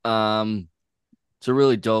new. It's a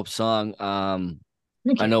really dope song.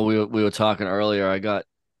 Thank I you. know we were talking earlier. I got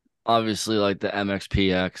obviously like the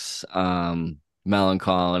MXPX,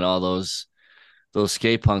 Melancholy and all those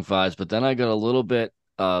skate punk vibes, but then I got a little bit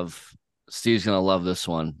of Steve's gonna love this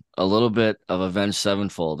one. A little bit of Avenged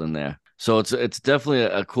Sevenfold in there. So it's definitely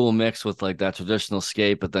a cool mix with like that traditional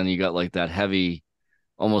skate, but then you got like that heavy,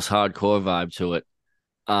 almost hardcore vibe to it.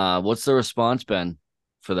 What's the response been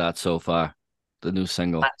for that so far? The new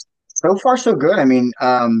single. So far, so good. I mean,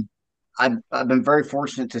 I've been very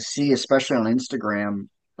fortunate to see, especially on Instagram,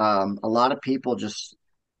 a lot of people just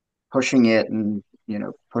pushing it and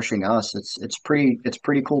pushing us. It's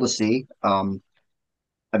pretty cool to see. I've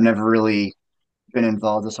never really been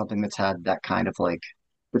involved with something that's had that kind of like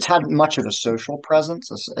it's had much of a social presence,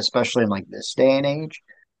 especially in like this day and age.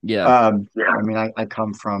 Yeah. Yeah. I mean, I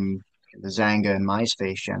come from the Zanga and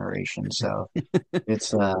MySpace generation, so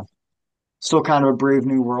it's still kind of a brave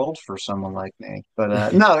new world for someone like me.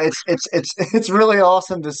 But no, it's really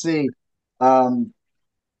awesome to see that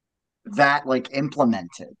like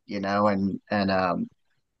implemented, and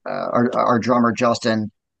our drummer Justin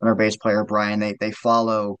and our bass player Brian, they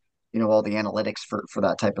follow all the analytics for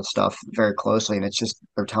that type of stuff very closely, and it's just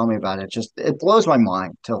they're telling me about it. It blows my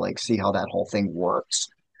mind to like see how that whole thing works.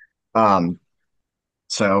 Um,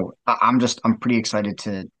 so I'm pretty excited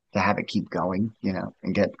to have it keep going,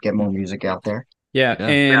 and get more music out there. Yeah, Yeah.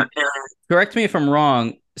 and correct me if I'm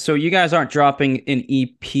wrong. So you guys aren't dropping an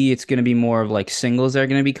EP. It's going to be more of like singles that are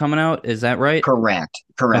going to be coming out. Is that right? Correct.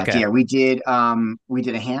 Correct. Okay. Yeah, we did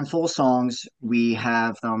a handful of songs. We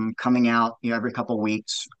have them coming out, every couple of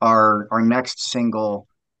weeks. Our next single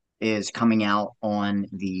is coming out on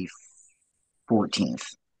the 14th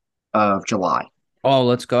of July. Oh,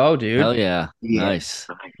 let's go, Hell dude. yeah. Yeah. Nice.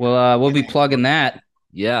 We'll be plugging that.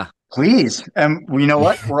 Yeah. Please. And you know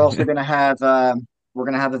what? We're gonna have a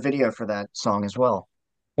video for that song as well.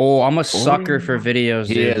 Oh, I'm a Oh, sucker for videos,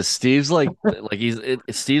 he dude. is. Steve's like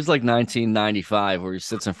 1995 where he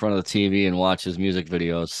sits in front of the TV and watches music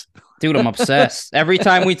videos. Dude, I'm obsessed. Every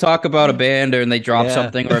time we talk about a band or and they drop Yeah.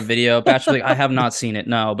 something or a video, Bachelor, like, I have not seen it,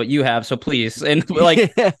 no, but you have, so please. And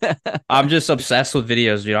like, Yeah. I'm just obsessed with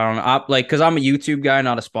videos, dude. I don't know, like, because I'm a YouTube guy,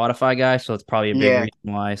 not a Spotify guy, so it's probably a big Yeah. reason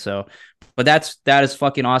why. So, but that is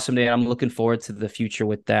fucking awesome, dude. I'm looking forward to the future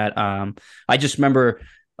with that. I just remember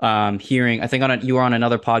hearing, I think you were on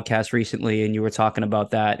another podcast recently and you were talking about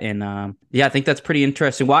that, and yeah, I think that's pretty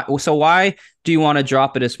interesting. Why do you want to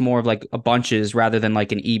drop it as more of like a bunches rather than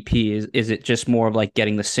like an EP? Is it just more of like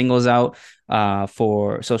getting the singles out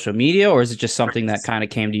for social media, or is it just something that kind of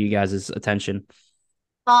came to you guys' attention?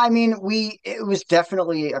 I mean, it was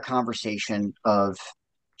definitely a conversation of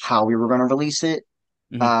how we were going to release it.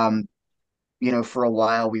 Hmm. Um, for a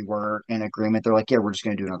while we were in agreement. They're like, yeah, we're just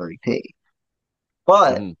going to do another EP.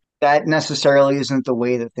 But Mhm. that necessarily isn't the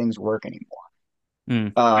way that things work anymore.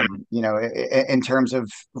 Mm. In terms of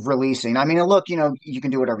releasing. I mean, look, you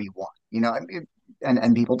can do whatever you want,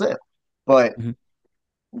 and people do. But Hmm.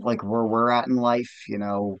 like where we're at in life, we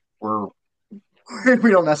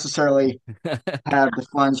don't necessarily have the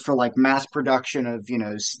funds for like mass production of,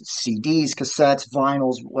 CDs, cassettes,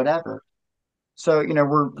 vinyls, whatever. So,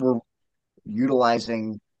 we're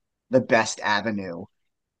utilizing the best avenue,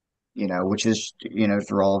 which is,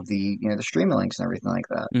 through all of the streaming links and everything like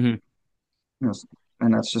that. Hmm. You know,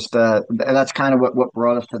 and that's kind of what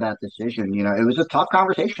brought us to that decision. It was a tough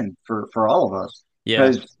conversation for all of us Yeah.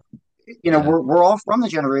 because Yeah. we're all from the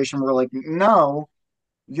generation where we're like, no,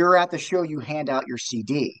 you're at the show, you hand out your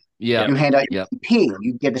CD, Yep. you Yep. hand out your Yep. EP,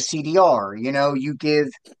 you give a CDR, you give,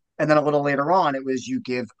 and then a little later on, it was you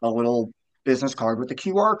give a little business card with the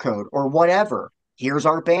QR code or whatever. Here's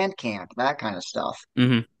our band camp, that kind of stuff.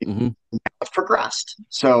 Hmm. Hmm. It's progressed.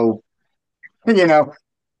 So, you know,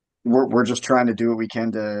 we're just trying to do what we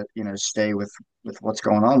can to, stay with what's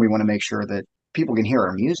going on. We want to make sure that people can hear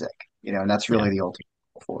our music, and that's Yeah. really the ultimate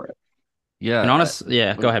goal for it. And Yeah. honest,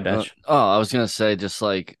 yeah. Go ahead, Batch. Oh, I was gonna say just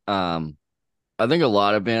like I think a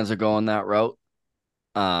lot of bands are going that route.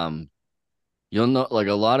 Um, you'll know like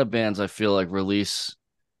a lot of bands I feel like release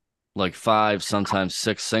like five, sometimes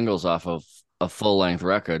six singles off of a full length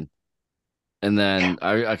record. And then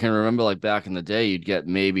I can remember like back in the day, you'd get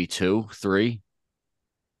maybe two, three.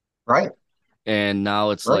 Right. And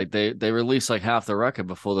now it's Right. like they release like half the record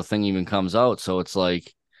before the thing even comes out. So it's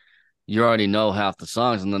like you already know half the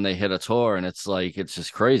songs and then they hit a tour and it's like it's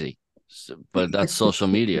just crazy. But that's social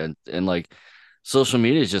media and like social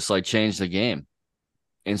media has just like changed the game.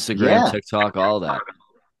 Instagram, Yeah, TikTok, all that.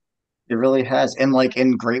 it really has. And like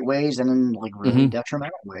in great ways and in like really Hmm.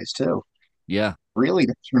 detrimental ways too. Yeah. Really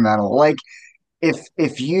detrimental. Like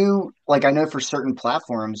if you like I know for certain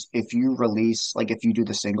platforms, if you release like if you do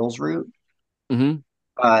the singles route, Hmm.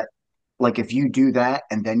 uh like if you do that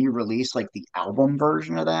and then you release like the album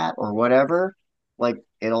version of that or whatever, like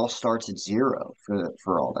it all starts at zero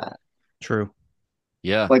for all that. True.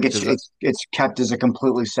 Yeah. Like it's Because it's it's kept as a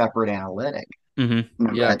completely separate analytic. Hmm. You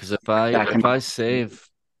know, Yeah, because that can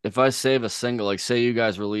if I save a single, like say you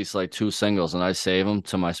guys release like two singles and I save them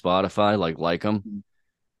to my Spotify, like them,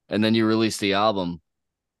 and then you release the album,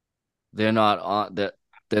 they're not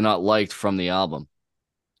liked from the album.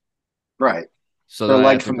 right. So They're then I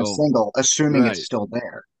have liked to from a go single, assuming it's right. still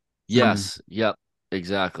there. Mm. Yes. Yep.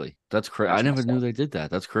 Exactly. That's crazy. I That's never messed knew up. they did that.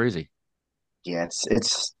 That's crazy. Yeah,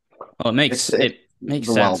 Well, it's it makes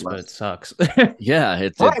the Wild sense, but it West. sucks. Yeah,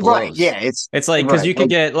 it Right. blows. Yeah, it's It's like because right. you could Like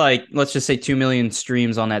get like let's just say 2 million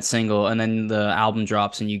streams on that single, and then the album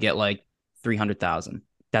drops and you get like 300,000.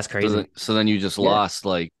 That's crazy. So then you just yeah, lost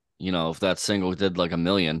like, if that single did like a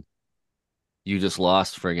million, you just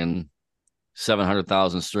lost friggin'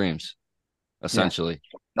 700,000 streams, yeah. essentially.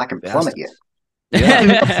 That can plummet you. Bastards.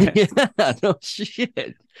 Yeah. Yeah. No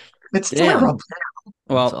shit. It's Damn. terrible. That's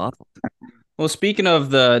Well, awful. speaking of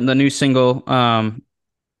the new single,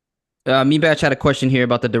 me Batch had a question here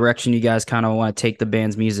about the direction you guys kind of want to take the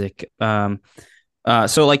band's music.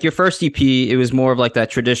 So like your first EP, it was more of like that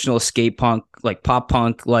traditional skate punk, like pop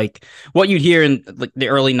punk, like what you'd hear in like the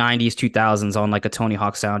early '90s, 2000s on like a Tony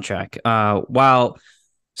Hawk soundtrack. While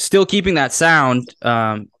still keeping that sound,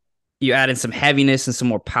 you add in some heaviness and some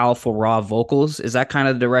more powerful raw vocals. Is that kind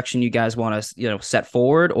of the direction you guys want to, set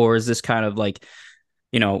forward, or is this kind of like,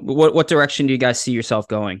 what direction do you guys see yourself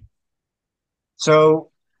going? So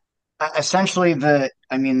essentially, the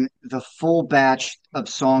full batch of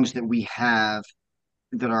songs that we have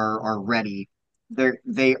that are ready,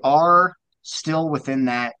 they are still within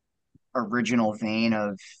that original vein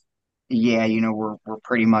of yeah, we're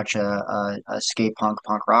pretty much a skate punk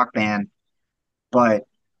rock band, but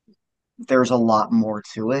there's a lot more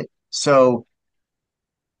to it. So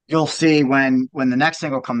you'll see when the next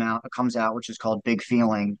single comes out, which is called Big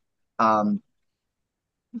Feeling, um,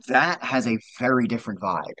 that has a very different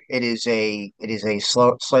vibe. It is a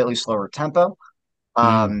slightly slower tempo. Mm.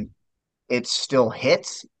 Um, it still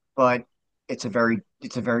hits, but it's a very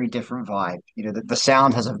different vibe. The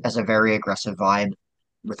sound has a very aggressive vibe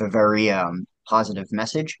with a very positive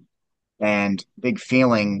message, and Big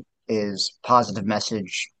Feeling is positive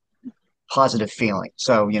message, positive feeling.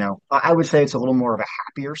 So, I would say it's a little more of a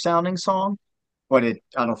happier sounding song, but I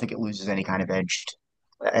don't think it loses any kind of edge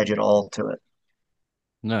at all to it.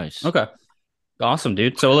 Nice. Okay. Awesome,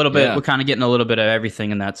 dude. So a little bit, we're Yeah. kind of getting a little bit of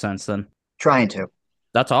everything in that sense then. Trying to.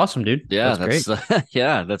 That's awesome, dude. Yeah, That's great. that's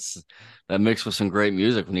yeah, that mixed with some great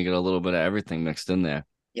music when you get a little bit of everything mixed in there.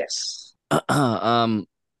 Yes. Um,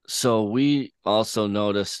 so we also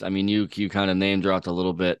noticed, I mean, you kind of name dropped a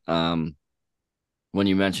little bit when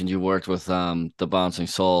you mentioned you worked with the Bouncing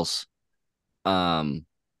Souls. Um,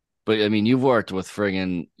 but I mean, you've worked with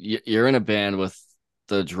you're in a band with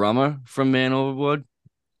the drummer from Man Overboard.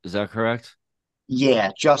 Is that correct?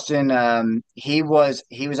 Yeah, Justin, he was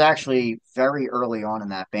actually very early on in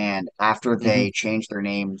that band after Hmm. they changed their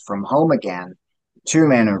name from Home Again to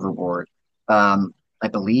Man Overboard. I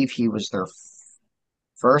believe he was their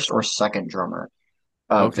first or second drummer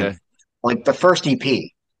of the Okay. like the first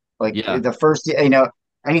EP. Like Yeah. the first,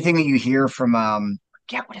 anything that you hear from I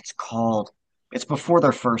forget what it's called. It's before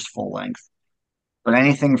their first full length. But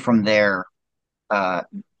anything from there, uh,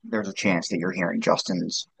 there's a chance that you're hearing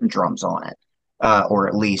Justin's drums on it, or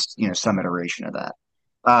at least some iteration of that.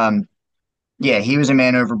 Um, yeah, he was a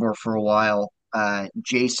Man Overboard for a while.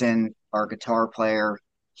 Jason, our guitar player,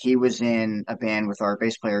 he was in a band with our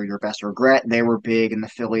bass player, Your Best Regret. They were big in the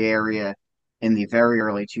Philly area in the very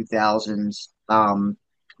early 2000s.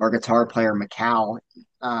 Our guitar player, Macau,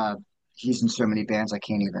 uh, he's in so many bands I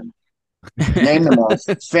can't even name them all.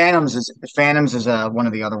 Phantoms is one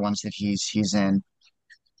of the other ones that he's in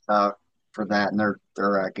uh, for that, and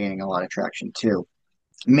they're gaining a lot of traction too.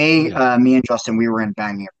 Me, Yeah. me and Justin, we were in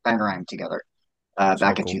Bangarang together So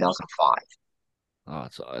back in cool. 2005.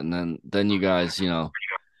 And then you guys,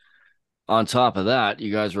 on top of that,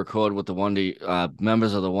 you guys record with the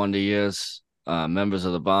members of the Wonder Years, members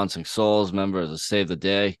of the Bouncing Souls, members of Save the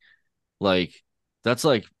Day. Like that's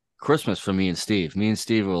like Christmas for me and Steve. Me and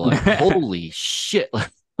Steve were like, holy shit.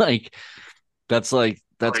 Like that's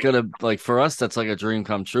gonna like for us, that's like a dream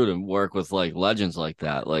come true to work with like legends like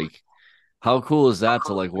that. Like how cool is that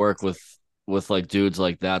to like work with like dudes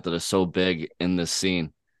like that are so big in this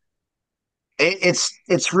scene?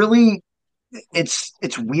 It's really it's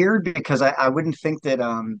weird because I wouldn't think that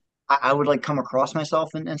I would like come across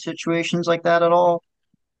myself in situations like that at all.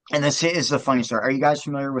 And this is the funny story. Are you guys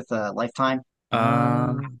familiar with Lifetime?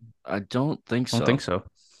 Uh, I don't think don't think so.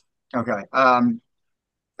 so. Okay.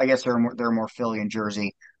 I guess they're more Philly and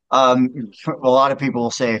Jersey. A lot of people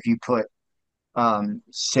will say if you put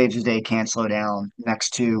Saves the Day Can't Slow Down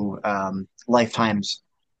next to Lifetime's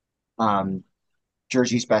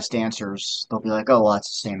Jersey's Best Dancers, they'll be like, "Oh, well,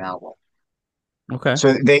 that's the same album." Okay.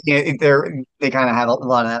 So they kind of have a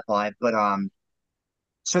lot of that vibe. But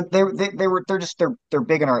so they're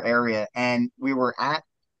big in our area, and we were at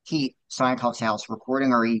Pete Seinkauf's house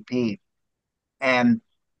recording our EP, and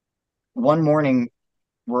one morning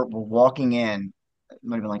we're walking in. It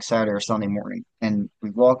might have been like Saturday or Sunday morning, and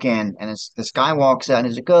we walk in, and this guy walks out, and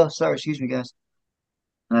he's like, "Oh, sorry, excuse me, guys."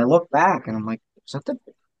 And I look back, and I'm like, is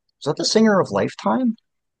that the singer of Lifetime?"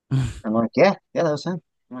 And I'm like, "Yeah, yeah, that was him."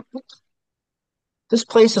 I'm like, "What this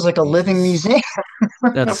place is like a living Jesus. museum."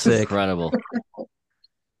 That's That's sick. incredible.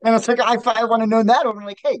 And it's like, I want to know that. I'm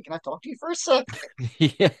like, "Hey, can I talk to you for a sec?"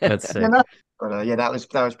 Yeah. That's You sick. know? But yeah, that was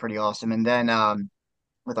pretty awesome. And then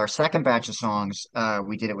with our second batch of songs,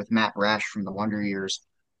 we did it with Matt Rash from the Wonder Years.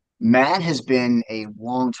 Matt has been a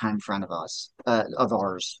longtime friend of us, of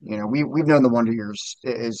ours. We've known the Wonder Years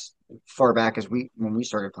as far back as we when we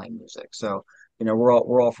started playing music. So, we're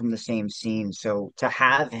all from the same scene. So to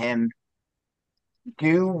have him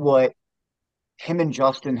do what him and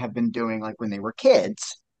Justin have been doing like when they were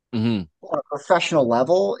kids Hmm. on a professional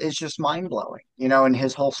level is just mind blowing. And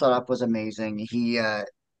his whole setup was amazing. He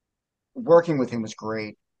working with him was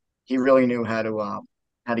great. He really knew how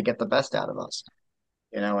to get the best out of us.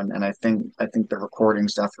 And I think the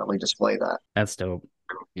recordings definitely display that. That's dope.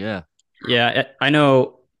 Yeah. Yeah, I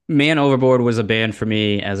know Man Overboard was a band for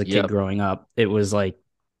me as a kid Yep. growing up. It was like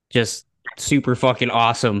just super fucking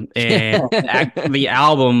awesome. Yeah. And the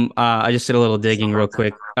album, I just did a little digging real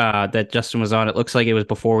quick that Justin was on. It looks like it was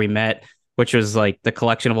Before We Met, which was like the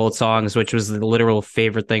collection of old songs, which was the literal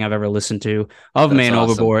favorite thing I've ever listened to of That's Man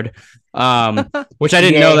awesome. Overboard. Which I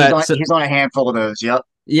didn't Yeah, know he's that. on So, he's on a handful of those. Yep.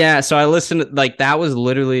 yeah, so I listened like that was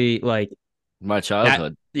literally like My that.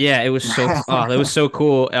 childhood. Yeah, it was so it was so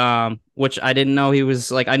cool. Which I didn't know he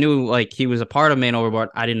was like I knew like he was a part of Man Overboard.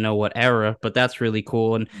 I didn't know what era, but that's really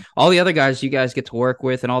cool. And all the other guys you guys get to work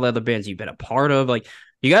with and all the other bands you've been a part of, like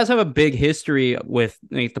you guys have a big history with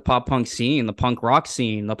like, the pop punk scene, the punk rock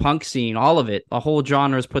scene, the punk scene, all of it. The whole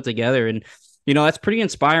genre is put together and that's pretty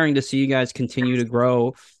inspiring to see you guys continue to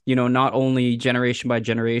grow, not only generation by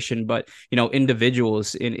generation, but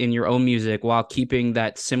individuals in your own music while keeping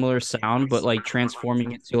that similar sound, but like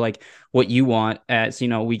transforming it to like what you want as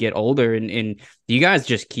we get older and you guys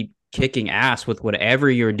just keep kicking ass with whatever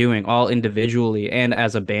you're doing all individually and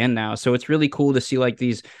as a band now. So it's really cool to see like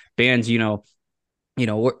these bands,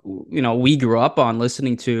 we grew up on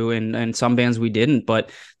listening to and some bands we didn't, but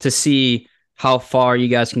to see how far you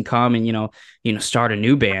guys can come and start a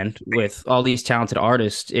new band with all these talented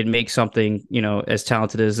artists, it makes something as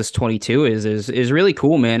talented as this 22 is really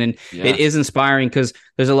cool, man. And it Yes. is inspiring because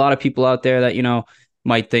there's a lot of people out there that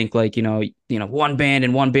might think like one band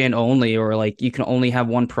and one band only, or like you can only have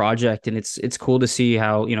one project, and it's cool to see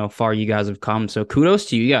how far you guys have come. So kudos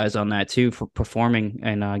to you guys on that too for performing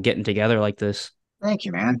and getting together like this. Thank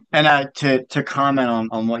you, man. And to comment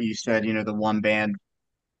on what you said, the one band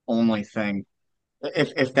only thing.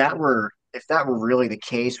 If that were really the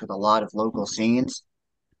case with a lot of local scenes,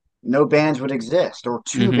 no bands would exist or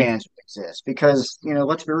two Hmm. bands would exist because,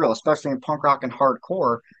 let's be real, especially in punk rock and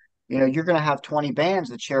hardcore, you're going to have 20 bands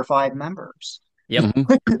that share five members. Yep. Hmm.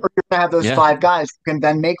 Or you're going to have those Yeah. five guys who can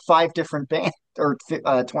then make five different bands or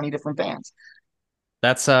 20 different bands.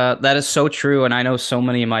 That is so true, and I know so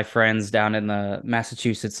many of my friends down in the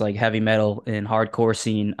Massachusetts like heavy metal and hardcore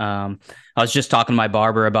scene. I was just talking to my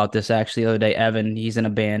barber about this actually the other day. Evan, he's in a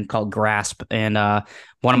band called Grasp, and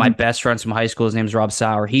one of my Mhm. best friends from high school, his name's Rob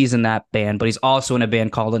Sauer. He's in that band, but he's also in a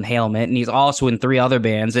band called Inhalement, and he's also in three other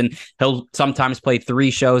bands, and he'll sometimes play three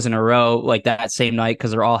shows in a row like that same night because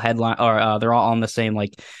they're all headline or they're all on the same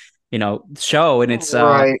like show, and it's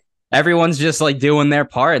Right. everyone's just like doing their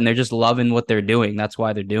part and they're just loving what they're doing. That's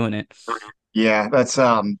why they're doing it. Yeah, that's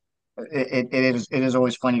it is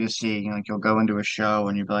always funny to see, like you'll go into a show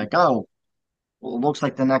and you'll be like, "Oh, well, it looks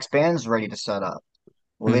like the next band's ready to set up."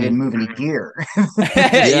 Well, they Hmm. didn't move any gear.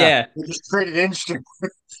 Yeah. Yeah. They just traded instruments.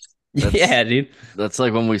 That's Yeah, dude. that's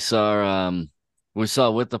like when we saw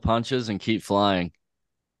With the Punches and Keep Flying.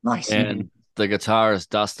 Nice. And the guitarist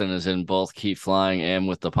Dustin is in both Keep Flying and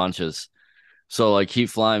With the Punches. So like Keep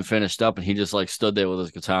Flying finished up and he just like stood there with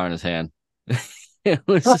his guitar in his hand. It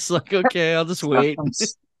was just like, okay, I'll just wait. I'm,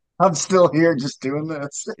 I'm still here just doing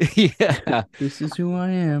this. Yeah. This is who I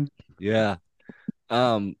am. Yeah.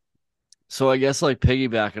 Um, so I guess like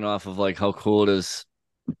piggybacking off of like how cool it is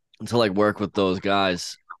to like work with those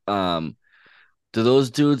guys. Um, do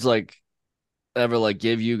those dudes like ever like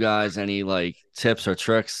give you guys any like tips or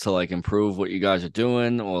tricks to like improve what you guys are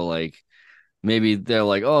doing or like maybe they're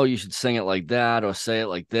like, oh, you should sing it like that or say it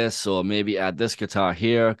like this, or maybe add this guitar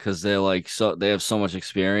here because they're like so they have so much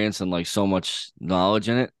experience and like so much knowledge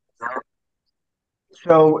in it.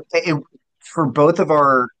 So for both of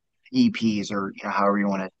our EPs, or however you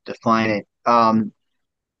want to define it,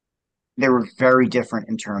 they were very different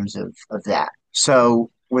in terms of that.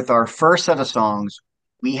 So with our first set of songs,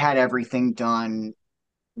 we had everything done.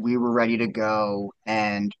 We were ready to go,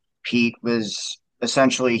 and Pete was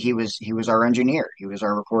essentially he was our engineer. He was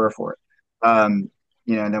our recorder for it. And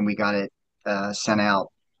then we got it sent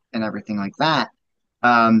out and everything like that.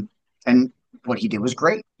 And what he did was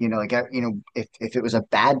great. Like if it was a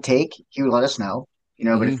bad take, he would let us know.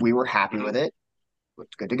 But Hmm. if we were happy with it,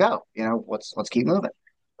 it's good to go. Let's keep moving.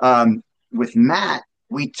 Um, with Matt,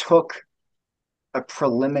 we took a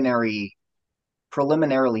preliminarily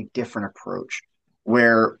different approach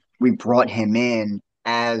where we brought him in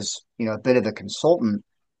as a bit of a consultant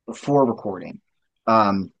before recording.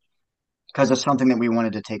 Because it's something that we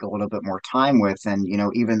wanted to take a little bit more time with. And,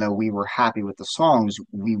 even though we were happy with the songs,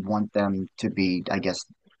 we want them to be, I guess,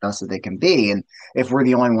 the best that they can be. And if we're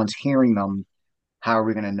the only ones hearing them, how are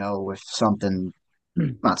we going to know if something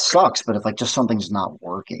not sucks, but if like just something's not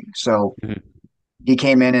working? So Mhm. he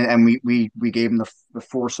came in, and we gave him the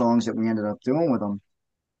four songs that we ended up doing with him.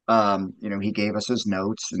 He gave us his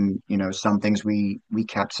notes, and some things we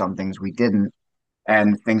kept, some things we didn't,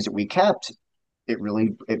 and things that we kept,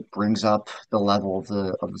 it brings up the level of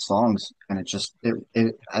the songs, and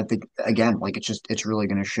it I think again, like it's really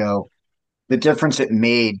going to show the difference it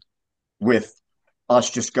made with us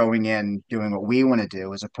just going in doing what we want to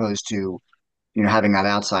do, as opposed to having that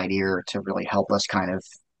outside ear to really help us kind of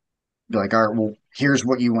be like, all right, well, here's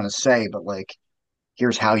what you want to say, but like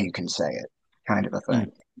here's how you can say it, kind of a Mm,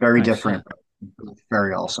 thing. Very nice, Yeah, different,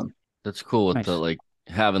 very awesome. that's cool with the nice. like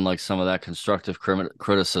having like some of that constructive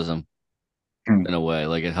criticism Mm. in a way.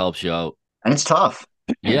 Like it helps you out. And it's tough.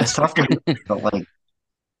 Yeah. It's tough to do, but like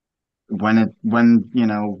when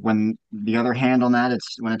the other hand on that,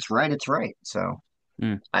 when it's right, it's right. So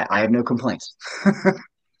Mm, I have no complaints.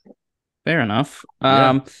 fair enough.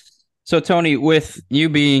 Yeah. So Tony, with you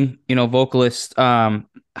being, vocalist,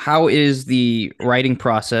 how is the writing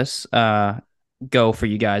process go for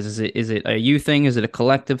you guys? Is it a you thing? Is it a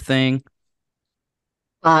collective thing?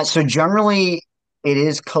 So generally, it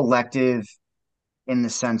is collective in the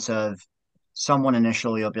sense of someone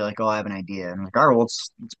initially will be like, "Oh, I have an idea," and I'm like, "All right, well,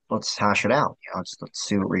 let's hash it out. Let's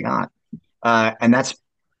see what we got." And that's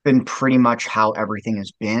been pretty much how everything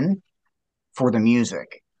has been for the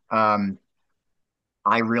music. Um,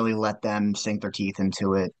 I really let them sink their teeth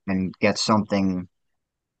into it and get something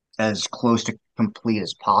as close to complete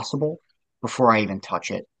as possible before I even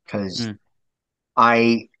touch it. Because Mm,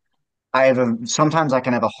 I I have sometimes I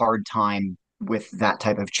can have a hard time with that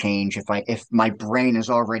type of change if my brain is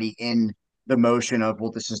already in the motion of,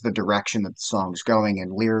 well, this is the direction that the song's going,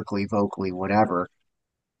 and lyrically, vocally, whatever.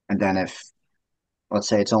 And then if, let's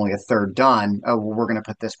say, it's only a third done, oh well, we're going to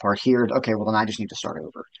put this part here. Okay, well then I just need to start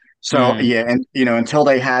over. So mm, yeah, and until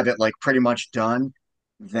they have it like pretty much done,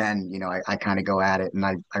 then I kind of go at it, and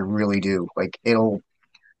I really do like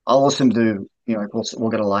I'll listen to, like we'll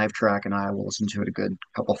get a live track, and I will listen to it a good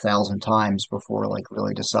couple thousand times before like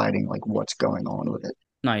really deciding like what's going on with it.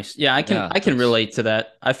 nice. Yeah, I can Yeah. I can That's relate to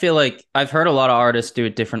that. I feel like I've heard a lot of artists do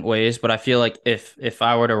it different ways, but I feel like if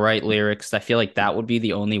I were to write lyrics, I feel like that would be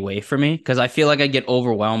the only way for me because I feel like I get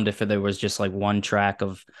overwhelmed if there was just like one track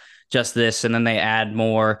of just this and then they add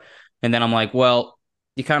more and then I'm like, well,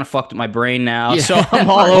 you kind of fucked with my brain now. yeah. So I'm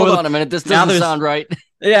all Right, over Hold the on a minute. This now doesn't there's sound right.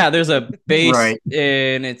 yeah, there's a bass right,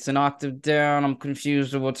 and it's an octave down. I'm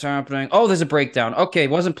confused with what's happening. Oh, there's a breakdown. Okay,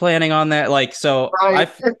 wasn't planning on that. Like, so right.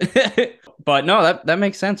 but no, that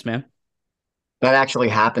makes sense, man. That actually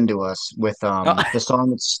happened to us with Oh, the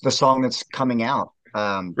song that's coming out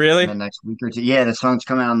in the really? next week or two. Yeah, the song's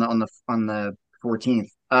coming out on the 14th.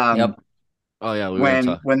 Yep. Oh yeah, we were gonna When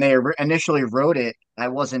talk. when they initially wrote it, I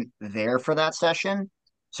wasn't there for that session,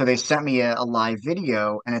 so they sent me a live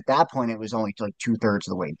video, and at that point, it was only like two-thirds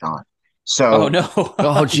of the way done. Oh So no.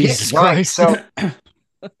 Oh yeah, Jesus right. Christ. So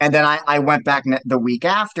and then I went back the week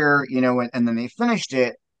after, and then they finished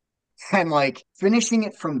it, and like finishing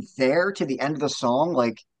it from there to the end of the song,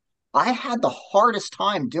 like I had the hardest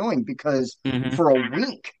time doing, because Hmm. for a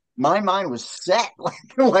week my mind was set,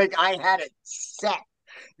 like I had it set,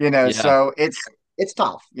 Yeah. so it's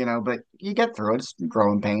tough, but you get through it. It's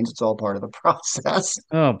growing pains. It's all part of the process.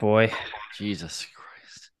 Oh boy. Jesus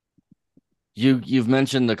Christ. You've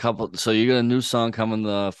mentioned a couple. So you got a new song coming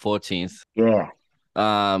the 14th. Yeah.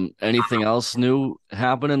 Anything else new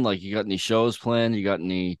happening? Like you got any shows planned? You got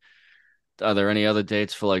any are there any other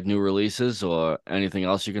dates for like new releases or anything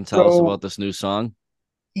else you can tell us So about this new song?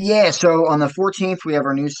 yeah, so on the 14th we have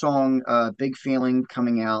our new song, Big Feeling,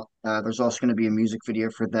 coming out. There's also going to be a music video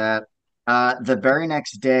for that. The very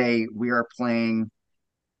next day we are playing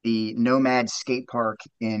the Nomad Skate Park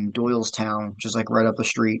in Doylestown, which is like right up the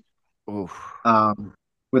street, Oof. um,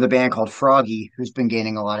 with a band called Froggy, who's been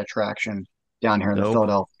gaining a lot of traction down here in the Dope.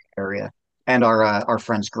 Philadelphia area, and our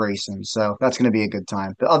friends Grayson. So that's going to be a good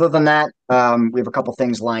time. But other than that, we have a couple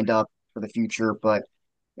things lined up for the future. But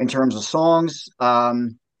in terms of songs,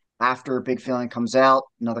 after Big Feeling comes out,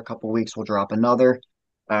 another couple weeks we'll drop another,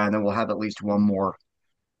 and then we'll have at least one more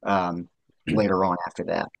um, later on after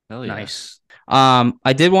that. Hell yeah. Nice.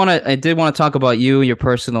 I did want to talk about you, your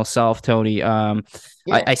personal self, Tony. Yeah,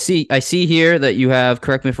 I see here that you have,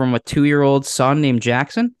 correct me if I'm wrong, a 2-year-old son named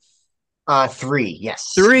Jackson. three,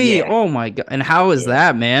 yes, 3. yeah, Oh my God. And how is yeah.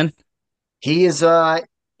 that, man? He is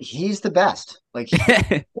he's the best. Like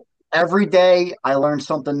every day I learn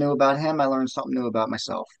something new about him. I learn something new about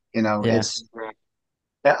myself. You know, Yeah. it's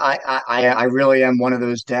I really am one of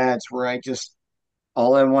those dads where I just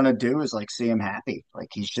all I want to do is like see him happy. Like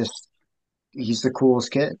he's the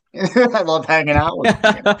coolest kid. I love hanging out with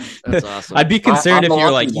him, you know. That's awesome. I'd be concerned I'm the if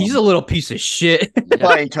you're lucky like, he's one. a little piece of shit. Yeah.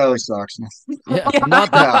 But he totally sucks. Yeah, No.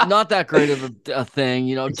 not that great of a thing.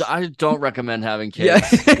 You know, I don't recommend having Yeah.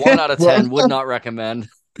 kids. 1 out of 10 Yeah. would not recommend.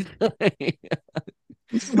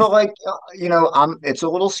 But like you know, it's a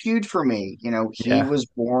little skewed for me. You know, Yeah. he was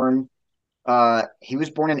born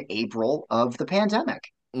in April of the pandemic.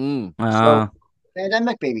 Mm, So Uh,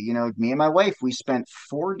 pandemic baby, you know, me and my wife, we spent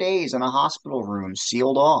 4 days in a hospital room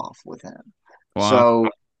sealed off with him. wow. So,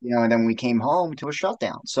 you know, and then we came home to a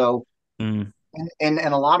shutdown. So Mm, in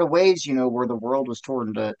a lot of ways, you know, where the world was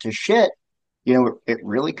torn to shit, you know, it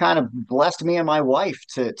really kind of blessed me and my wife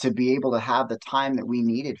to be able to have the time that we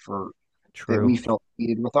needed for that true. we felt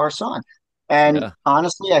needed with our son. And yeah.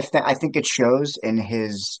 honestly, I think it shows in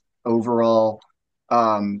his overall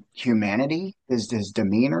humanity, his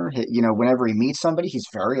demeanor. You know, whenever he meets somebody, he's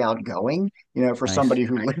very outgoing. You know, for Nice. somebody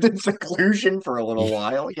who lived in seclusion for a little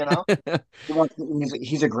while, you know,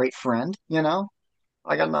 he's a great friend. You know,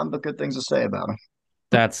 I got nothing but good things to say about him.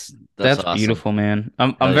 That's That's that's awesome. beautiful, man.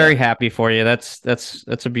 I'm Hell very yeah. happy for you. That's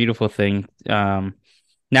a beautiful thing.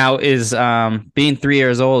 Now is being 3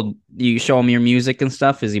 years old, you show him your music and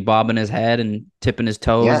stuff. Is he bobbing his head and tipping his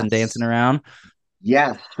toes and dancing Yes. around?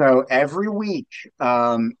 Yes. So every week,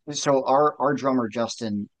 so our drummer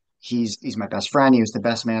Justin, he's my best friend. He was the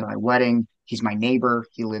best man at my wedding. He's my neighbor.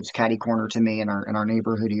 He lives catty corner to me in our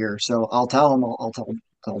neighborhood here. So I'll tell him, I'll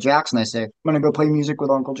tell Jackson, I say, I'm gonna go play music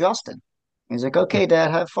with Uncle Justin. He's like, okay,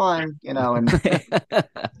 Dad, have fun, you know. And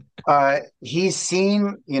he's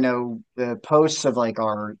seen, you know, the posts of like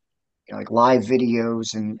our you know, like live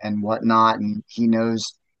videos and whatnot, and he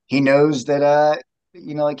knows that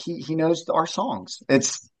you know like he knows our songs.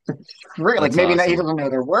 It's great. Like That's maybe not, he awesome. doesn't know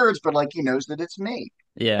their words, but like he knows that it's me,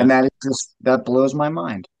 Yeah, and that is just that blows my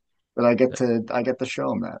mind that I get to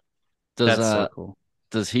show him that. Does that's so cool.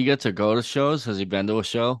 does he get to go to shows? Has he been to a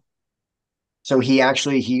show? So he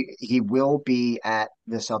actually he will be at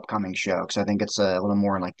this upcoming show because I think it's a little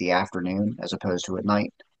more in like the afternoon as opposed to at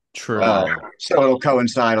night. True. Oh, So it'll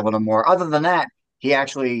coincide a little more. Other than that, he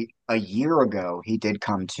actually a year ago he did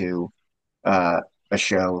come to uh, a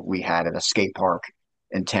show we had at a skate park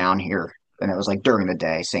in town here, and it was like during the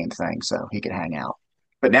day, same thing, so he could hang out.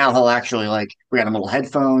 But now he'll actually like we got him little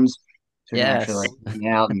headphones, so he can actually like Yes. hang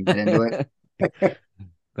out and get into it.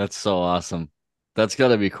 that's so awesome. That's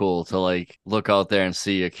gotta be cool to like look out there and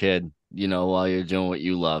see your kid, you know, while you're doing what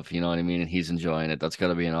you love, you know what I mean? And he's enjoying it. That's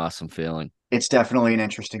gotta be an awesome feeling. It's definitely an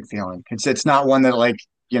interesting feeling. It's not one that like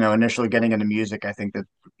you know initially getting into music, I think that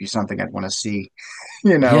would be something I'd want to see,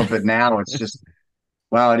 you know. Yeah, But now it's just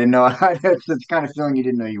wow, I didn't know. It's the kind of feeling you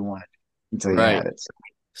didn't know you wanted until you right. had it.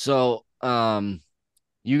 So, So,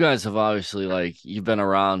 you guys have obviously like you've been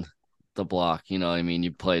around the block, you know what I mean?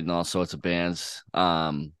 You played in all sorts of bands.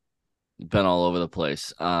 You've been all over the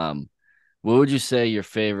place. What would you say your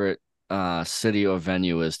favorite city or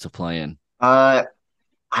venue is to play in? uh,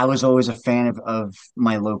 I was always a fan of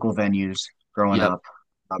my local venues growing Yep. up.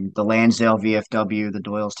 The Lansdale VFW, the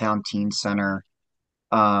Doylestown Teen Center.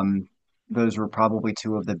 Um, those were probably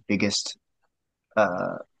two of the biggest,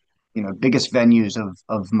 uh, you know, biggest venues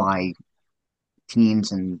of my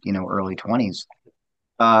teens and you know early 20s.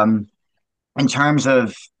 Um, in terms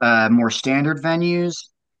of more standard venues,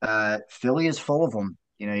 Philly is full of them.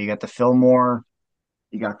 You know, you got the Fillmore,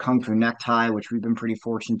 you got Kung Fu Necktie, which we've been pretty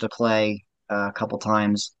fortunate to play a couple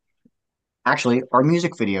times. Actually, our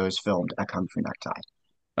music video is filmed at Kung Fu Necktie.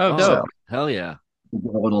 Oh, Oh, So dope. hell yeah. a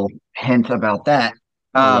little hint about that.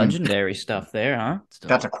 Um, Legendary stuff there, huh? It's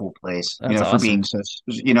that's dope. a cool place, That's for being awesome.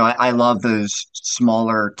 so, I love those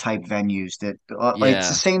smaller type venues that, like,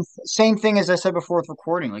 it's the Yeah. same thing as I said before with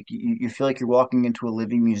recording. Like, you feel like you're walking into a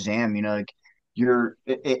living museum, like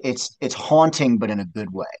it's haunting, but in a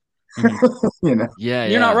good way, Mhm. you know? Yeah,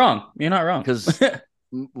 You're not yeah. wrong. You're not wrong. Because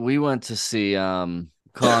we went to see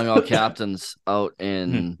Calling All Captains out Mhm.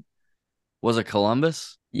 in, was it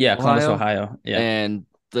Columbus, Yeah, Columbus, Ohio? Ohio. Yeah. And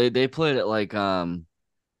they played it like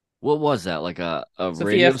what was that? Like a It's the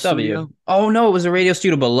radio VFW. studio? Oh no, it was a radio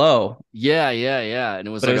studio below, Yeah, yeah, yeah. And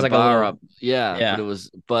it was but it like was a like a bar little, up. Yeah, yeah.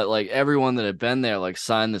 but like everyone that had been there like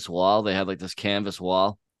signed this wall. They had like this canvas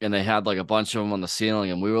wall and they had like a bunch of them on the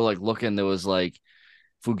ceiling. And we were like looking, there was like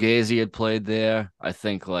Fugazi had played there. I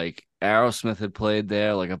think like Aerosmith had played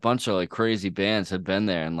there. Like a bunch of like crazy bands had been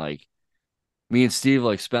there. And like me and Steve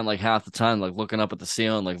like spent like half the time like looking up at the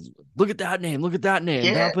ceiling, like, look at that name, look at that name.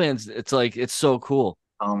 Yeah. That band's, it's like, it's so cool.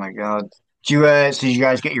 Oh my God. So did you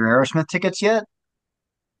guys get your Aerosmith tickets yet?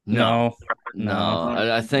 No, No, no. no,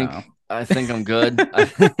 I no. think I'm good. I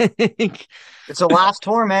think It's the last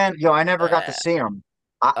tour, man. I never got to uh, see them.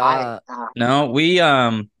 I uh No, we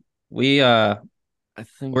I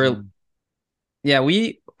think we're yeah,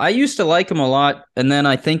 I used to like him a lot, and then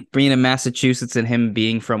I think being in Massachusetts and him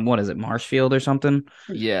being from what is it, Marshfield or something?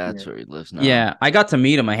 yeah, yeah. that's where he lives now. Yeah, I got to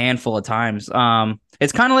meet him a handful of times.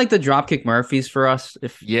 It's kind of like the Dropkick Murphys for us.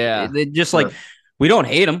 If Yeah. they just like Sure. we don't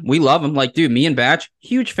hate him, we love him. Like, dude, me and Batch,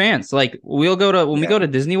 huge fans. Like, we'll go to when we Yeah. go to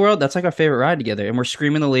Disney World, that's like our favorite ride together, and we're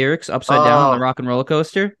screaming the lyrics upside down on the Oh, rock and roller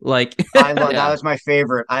coaster. Like, I love that Yeah. was my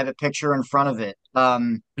favorite. I have a picture in front of it.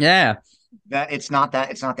 yeah, That it's not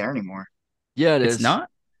there anymore. Yeah, it it's is. not.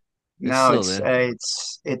 It's No, still there.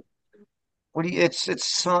 what do you it's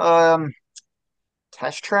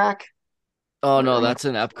test track? Oh What no, am I that's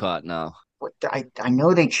in Epcot now. what I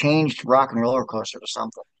know they changed Rock and Roller Coaster to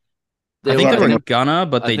something. I I They think were can't they I were think of think gonna,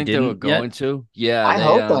 but I they think they were didn't yet. going to. Yeah, I they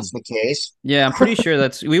hope that's the case. Yeah, I'm pretty sure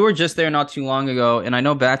that's we were just there not too long ago, and I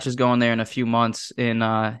know Batch is going there in a few months, and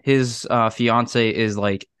his fiance is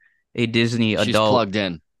like a Disney she's adult. plugged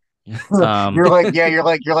in. You're like, yeah, you're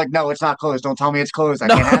like, no, it's not closed. Don't tell me it's closed. I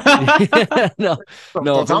No. can't have it. No, no,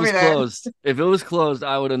 Don't if it tell me was that. closed,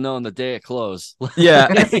 I would have known the day it closed. Yeah.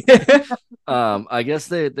 I guess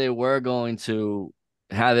they were going to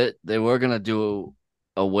have it. They were gonna do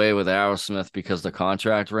away with Aerosmith because the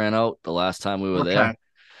contract ran out the last time we were Okay. there,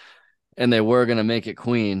 and they were gonna make it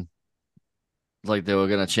Queen. Like they were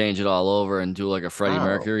gonna change it all over and do like a Freddie Oh.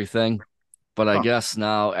 Mercury thing. But I Huh. guess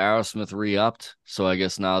now Aerosmith re-upped, so I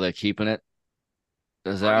guess now they're keeping it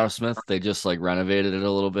as Right. Aerosmith. They just like renovated it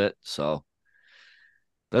a little bit, so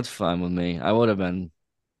that's fine with me. I would have been.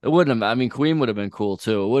 It wouldn't have. I mean, Queen would have been cool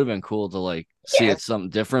too. It would have been cool to like see Yeah. it something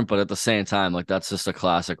different, but at the same time, like that's just a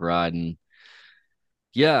classic ride. And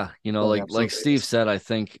yeah, It like absolutely Steve is. said, I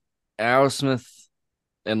think Aerosmith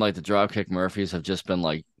and like the Dropkick Murphys have just been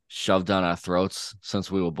like shoved down our throats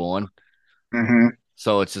since we were born. Hmm.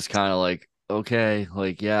 So it's just kind of like, okay,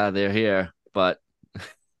 like yeah, they're here, but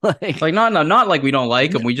like Like not like we don't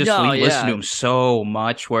like him. no, We listen to yeah, him so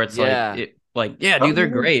much where it's yeah, like yeah, Oh, dude, they're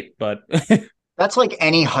great, but that's like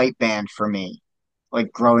any hype band for me,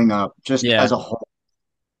 like growing up, just as yeah. a whole.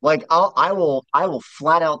 Like I will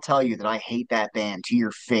flat out tell you that I hate that band to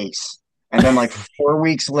your face. And then like 4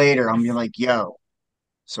 weeks later, I'm gonna be like, yo,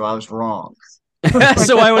 so I was wrong. Like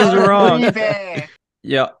So I was wrong. every band.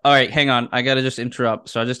 Yeah. All right, hang on. I gotta just interrupt.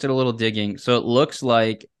 So I just did a little digging. So it looks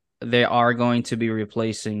like they are going to be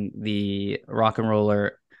replacing the rock and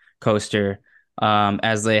roller coaster,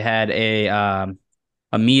 as they had a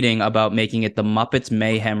meeting about making it the Muppets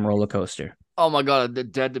Mayhem roller coaster. Oh my God, they're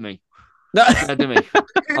dead to me. Dead to me.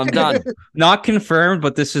 I'm done. Not confirmed,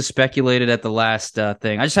 but this is speculated at the last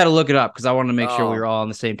thing. I just had to look it up because I wanted to make sure we Oh, were all on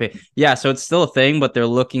the same page. Yeah, so it's still a thing, but they're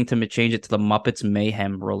looking to change it to the Muppets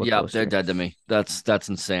Mayhem roller yep, they're coaster. dead to me. That's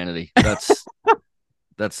insanity.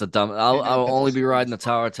 That's the dumb. I'll That only is be riding crazy. the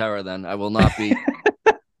Tower of Terror then. I will not be.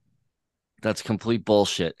 That's complete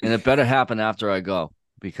bullshit. And it better happen after I go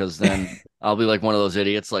because then I'll be like one of those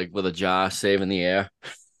idiots like with a jar saving the air.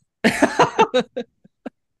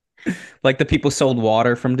 Like the people sold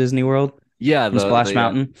water from Disney World Yeah, from Splash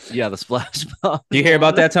Mountain. the splash Do you hear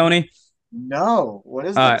about water. that, Tony? No, what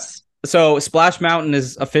is Uh, this? so Splash Mountain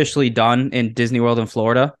is officially done in Disney World in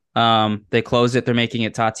Florida. They closed it. They're making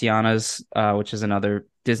it Tatiana's, which is another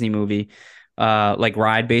Disney movie, like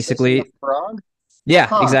ride Princess and the basically. Frog? Yeah,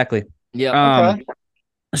 Huh. exactly. Yep. Um, Okay.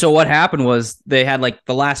 so what happened was they had like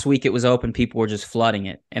the last week it was open, people were just flooding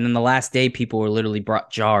it, and then the last day people were literally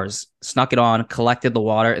brought jars, snuck it on, collected the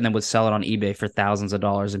water, and then would sell it on eBay for thousands of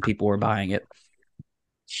dollars, and people were buying it.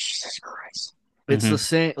 Jesus Christ. It's the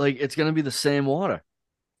same. Like it's gonna be the same water.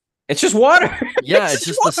 It's just water. Yeah, it's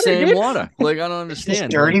just the same dude. water. Like I don't It's just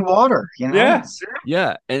understand. dirty Like, water, you know? Yeah.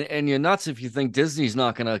 yeah, and you're nuts if you think Disney's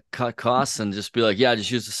not gonna cut costs and just be like, yeah, just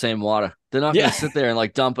use the same water. They're not Yeah. gonna sit there and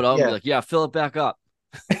like dump it out and be Yeah. like, yeah, fill it back up.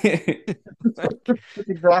 That's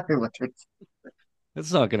exactly what they're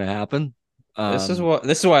It's not gonna happen. This is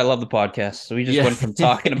why I love the podcast. So we just went from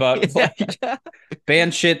talking about like,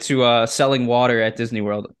 band shit to selling water at Disney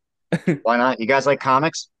World. Why not? You guys like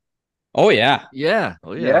comics? Oh yeah. Yeah.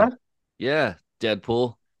 Oh Yeah? yeah.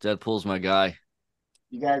 Deadpool. Deadpool's my guy.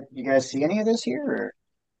 You guys see any of this here? Or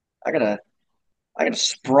I got a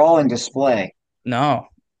sprawling display. No.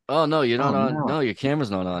 Oh no, you're Oh not on. no. No, your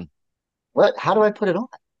camera's not on. What? How do I put it on?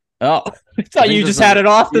 Oh, I I thought think you there's just had it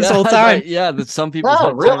off this yeah, whole time. Yeah, that some people No,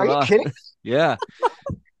 turn really? it Are you off. kidding? Yeah.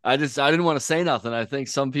 I didn't want to say nothing. I think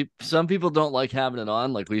some people don't like having it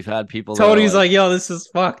on. Like we've had people that are Tony's like, yo, this is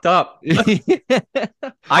fucked up. I get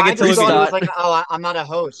I to just look thought at it was like, oh, I'm not a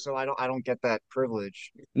host, so I don't get that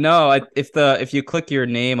privilege. No, if you click your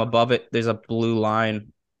name above it, there's a blue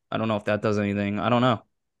line. I don't know if that does anything. I don't know.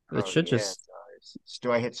 It should yeah, just.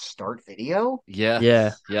 do I hit start video? Yeah.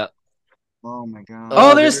 Yeah. Yeah. Oh my god.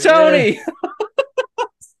 Oh, there's Tony.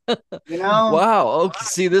 You know? Wow. Okay.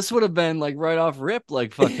 See, this would have been like right off rip,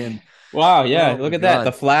 like fucking. Wow. Yeah. Oh Look my at that. God.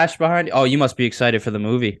 The flash behind. Oh, you must be excited for the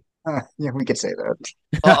movie. Yeah, we could say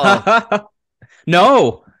that. Uh-oh.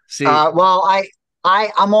 No. See. Well,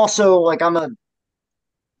 I'm also like I'm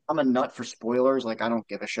a nut for spoilers. Like I don't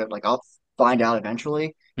give a shit. Like I'll find out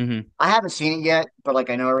eventually. Mhm. I haven't seen it yet, but like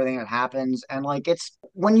I know everything that happens. And like it's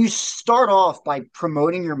when you start off by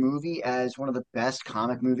promoting your movie as one of the best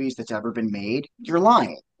comic movies that's ever been made, you're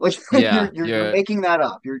lying. Like Yeah, you're making that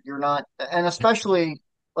up. You're not, and especially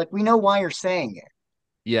like we know why you're saying it.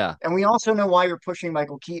 Yeah. And we also know why you're pushing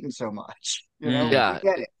Michael Keaton so much. You know, Yeah. we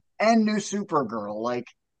get it. And new Supergirl. Like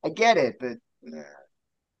I get it, but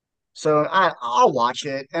so I'll watch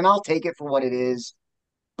it and I'll take it for what it is.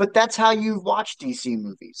 But that's how you watch DC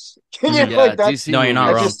movies. You know, Yeah. like that's DC No, you're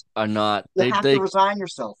not movies wrong. are not. you have They to resign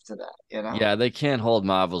yourself to that, you know. yeah, they can't hold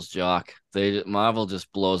Marvel's jock. Marvel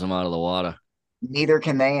just blows them out of the water. Neither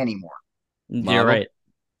can they anymore. You're Marvel? right.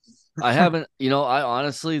 I haven't, I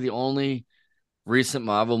honestly, the only recent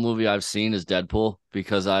Marvel movie I've seen is Deadpool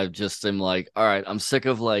because I just am like, all right, I'm sick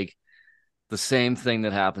of like the same thing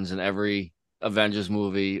that happens in every Avengers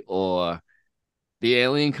movie or the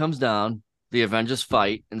alien comes down, the Avengers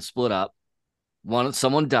fight and split up.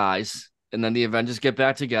 Someone dies, and then the Avengers get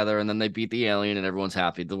back together, and then they beat the alien, and everyone's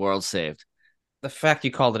happy. The world's saved. The fact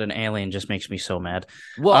you called it an alien just makes me so mad.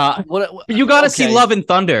 What? You got to see okay. Love and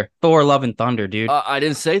Thunder. Thor, Love and Thunder, dude. I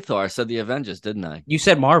didn't say Thor. I said the Avengers, didn't I? You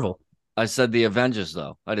said Marvel. I said the Avengers,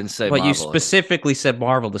 though. I didn't say But Marvel. you specifically said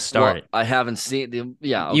Marvel to start it. I haven't seen the.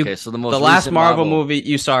 Yeah, okay. So the last recent Marvel movie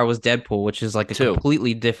you saw was Deadpool, which is like a Two.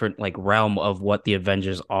 completely different like realm of what the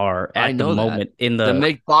Avengers are I at know the that. moment in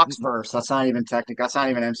the Foxverse. That's not even technical. That's not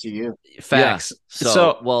even MCU. facts. Yeah,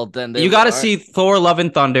 so well then you got to see Thor: Love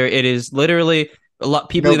and Thunder. It is literally a lot.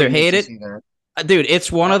 People Nobody either hate needs it. to see that. Dude,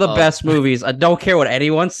 it's one of the best movies. I don't care what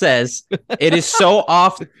anyone says. It is so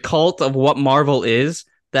off cult of what Marvel is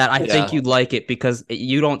that I think you'd like it because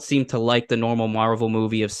you don't seem to like the normal Marvel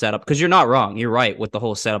movie of setup. Because you're not wrong. You're right with the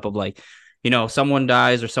whole setup of like, someone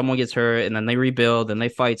dies or someone gets hurt and then they rebuild and they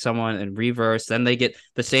fight someone and reverse. Then they get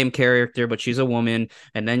the same character, but she's a woman.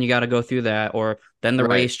 And then you got to go through that. Or then the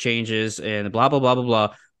race changes and blah, blah, blah, blah,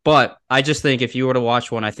 blah. But I just think if you were to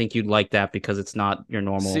watch one, I think you'd like that because it's not your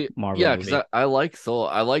normal Marvel movie. Yeah, because I like Thor.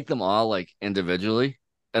 I like them all like individually.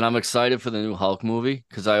 And I'm excited for the new Hulk movie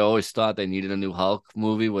because I always thought they needed a new Hulk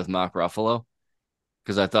movie with Mark Ruffalo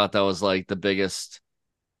because I thought that was like the biggest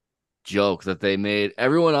joke that they made.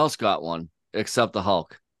 Everyone else got one except the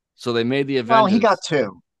Hulk. So they made the Avengers. Well, he got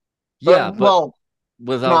two. Yeah, but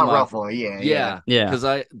without not Mark Ruffalo. Yeah.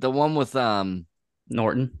 Because the one with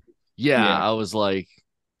Norton. Yeah, I was like,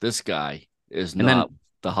 this guy is And not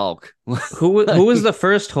the Hulk. Who was the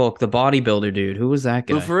first Hulk? The bodybuilder dude. Who was that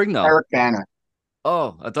guy? Lou Ferrigno. Eric Bana.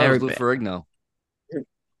 Oh, I thought it was Lou Ferrigno.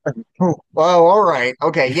 Oh, all right.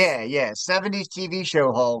 Okay, yeah. 70s TV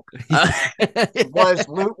show Hulk was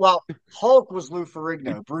Lou. Well, Hulk was Lou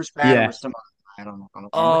Ferrigno. Bruce Banner was some. I don't know.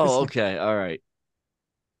 Oh, okay. All right.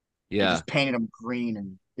 They Yeah. just painted him green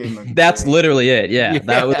and gave him a That's gray. literally it. Yeah.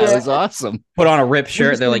 That was awesome. Put on a ripped shirt.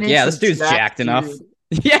 Bruce They're like, needs yeah, some this dude's jacked jacked enough.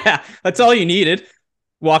 dude. Yeah, that's all you needed.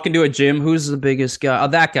 Walk into a gym. Who's the biggest guy? Oh,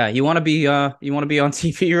 that guy. You want to be on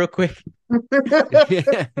TV real quick?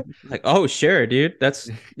 Like, oh, sure, dude. It's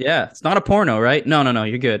not a porno, right? No,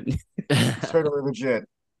 you're good. Totally legit.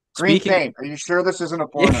 Green Speaking, paint. Are you sure this isn't a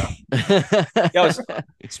yeah, porno? yo,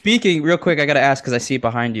 speaking real quick, I gotta ask because I see it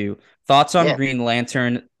behind you. Thoughts on Yeah. Green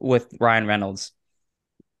Lantern with Ryan Reynolds?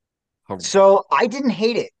 So I didn't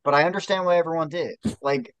hate it, but I understand why everyone did.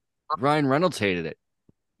 Like, Ryan Reynolds hated it.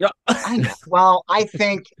 Yeah. I know. Well, I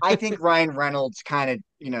think Ryan Reynolds kind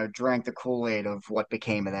of, drank the Kool-Aid of what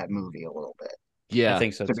became of that movie a little bit. I Yeah,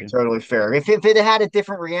 think so To be too. totally fair, if it had a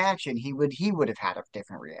different reaction, he would have had a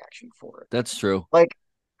different reaction for it. that's true. Like,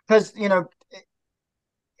 because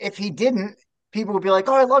if he didn't, people would be like,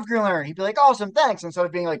 "Oh, I love Green Lantern." He'd be like, "Awesome, thanks," instead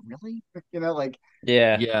of being like, "Really?" Like,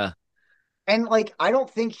 Yeah. Yeah. and like, I don't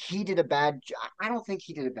think he did a bad. I don't think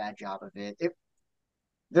he did a bad job of it.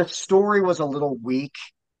 The story was a little weak,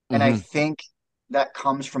 and I Hmm. think that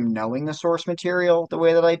comes from knowing the source material the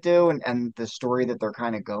way that I do, and the story that they're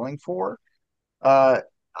kind of going for. Uh,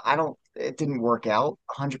 I don't. It didn't work out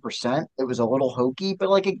 100%. It was a little hokey, but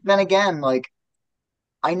like then again, like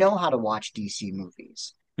I know how to watch DC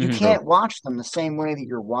movies. You Hmm. True. can't watch them the same way that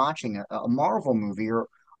you're watching a Marvel movie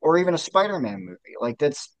or even a Spider-Man movie. Like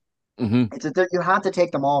Hmm. you have to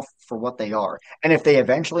take them all for what they are. And if they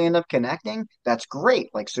eventually end up connecting, that's great,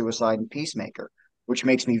 like Suicide and Peacemaker, which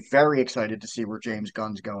makes me very excited to see where James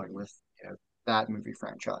Gunn's going with that movie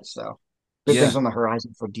franchise. So good things Yeah. on the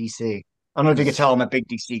horizon for DC. I don't know if you could Cause tell I'm a big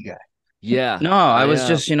DC guy. yeah, No, I I was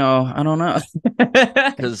just, I don't know.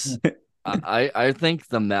 cause I think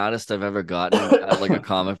the maddest I've ever gotten at like a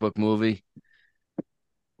comic book movie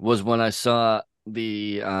was when I saw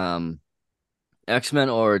the X-Men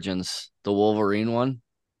Origins, the Wolverine one.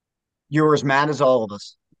 You're as mad as all of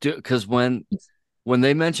us. Dude, because when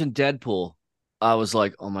they mentioned Deadpool, I was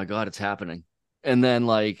like, oh my God, it's happening. And then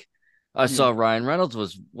like I Yeah. saw Ryan Reynolds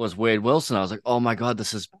was Wade Wilson. I was like, oh my God,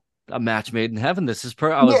 this is a match made in heaven. This is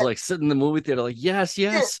I was Yeah. like sitting in the movie theater, like, yes,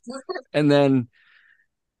 Yeah. yes. And then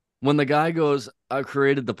when the guy goes, I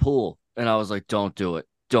created the pool, and I was like, don't do it.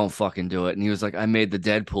 Don't fucking do it. And he was like, I made the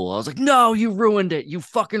Deadpool. I was like, no, you ruined it. You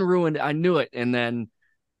fucking ruined it. I knew it. And then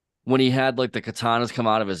when he had like the katanas come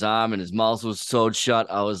out of his arm and his mouth was sewed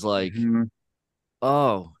shut, I was like, Mhm.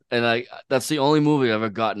 oh. And that's the only movie I've ever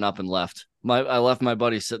gotten up and left. I left my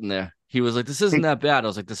buddy sitting there. He was like, this isn't They, that bad. I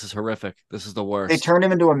was like, this is horrific. This is the they worst. turned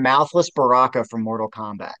him into a mouthless Baraka from Mortal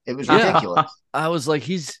Kombat. It was Yeah. ridiculous. I was like,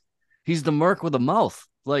 he's the merc with a mouth.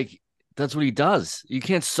 Like, that's what he does. You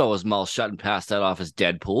can't sew his mouth shut and pass that off as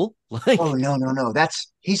Deadpool. Oh Like, no, no, no.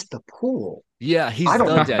 He's the pool. yeah, I he's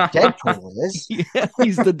don't the know who Deadpool. Deadpool is. Yeah,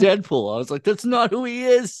 he's the Deadpool. I was like, that's not who he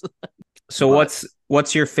is. So But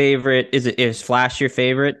what's your favorite? Is Flash your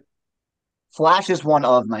favorite? Flash is one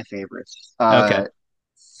of my favorites. Okay.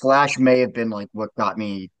 Flash may have been like what got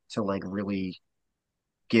me to like really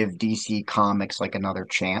give DC Comics like another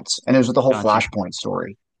chance, and it was with the whole Gotcha. Flashpoint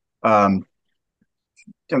story. Um,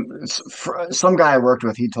 some guy I worked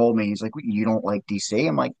with, he told me he's like, "You don't like DC?"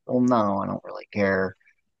 I'm like, "Well, no, I don't really care."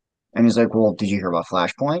 And he's like, "Well, did you hear about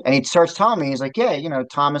Flashpoint?" And he starts telling me, he's like, "Yeah,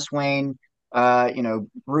 Thomas Wayne,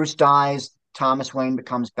 Bruce dies, Thomas Wayne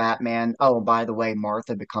becomes Batman. Oh, by the way,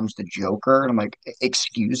 Martha becomes the Joker." And I'm like,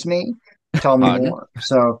 "Excuse me? Tell me pardon? more."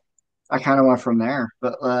 So I kind of went from there.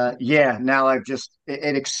 But yeah, now I've just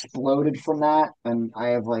it exploded from that, and I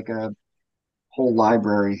have like a whole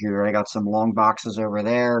library here. I got some long boxes over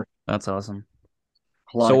there, That's awesome.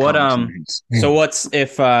 a lot So of what comics nerds. so what's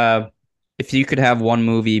if you could have one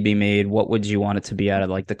movie be made, what would you want it to be out of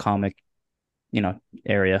like the comic,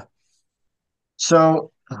 area?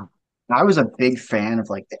 So I was a big fan of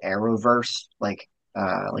like the Arrowverse, like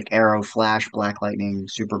Arrow, Flash, Black Lightning,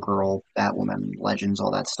 Supergirl, Batwoman, Legends,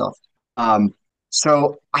 all that stuff. Um,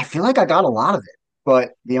 so I feel like I got a lot of it,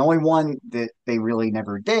 but the only one that they really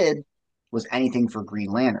never did was anything for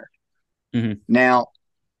Green Lantern. Hmm. Now,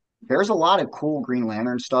 there's a lot of cool Green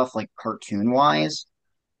Lantern stuff, like cartoon wise,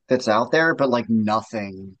 that's out there, but like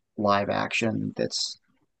nothing live action that's,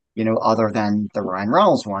 other than the Ryan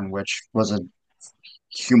Reynolds one, which was a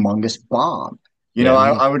humongous bomb. Yeah. I,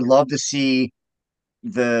 Hmm. I would love to see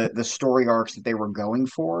the story arcs that they were going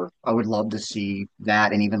for. I would love to see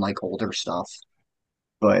that and even like older stuff.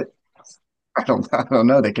 But I don't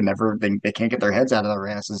know. They can't get their heads out of their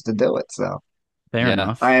asses to do it. So Fair Yeah,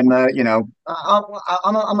 I enough. am,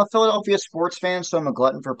 I'm a Philadelphia sports fan, so I'm a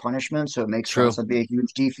glutton for punishment. So it makes sense. true. I'd be a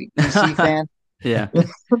huge DC fan. Yeah.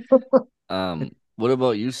 What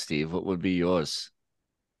about you, Steve? What would be yours?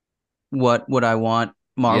 What would I want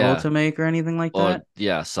Marvel Yeah, to make or anything like or that?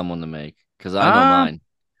 yeah, someone to make because I know Uh, mine.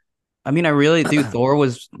 I mean, I really do. Thor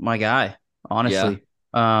was my guy, Yeah. honestly.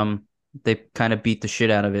 Um, they kind of beat the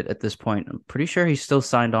shit out of it at this point. I'm pretty sure he's still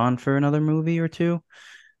signed on for another movie or two.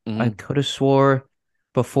 I Hmm. could have swore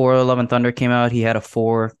before Love and Thunder came out, he had a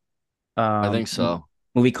four. I think Um, so.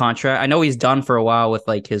 movie contract. I know he's done for a while with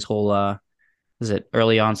like his whole is it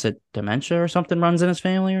early onset dementia or something runs in his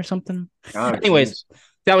family or something. Oh, Anyways,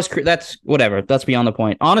 geez. that's whatever. That's beyond the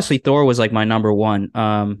point. Honestly, Thor was like my number one.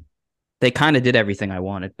 They kind of did everything I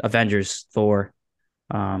wanted. Avengers, Thor,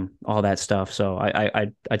 all that stuff. So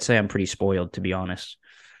I'd say I'm pretty spoiled, to be honest.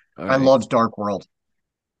 All I right. loved Dark World.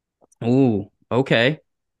 Ooh, okay.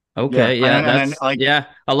 Yeah, Okay, yeah, and that's like yeah.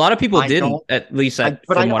 A lot of people I didn't, don't, at least but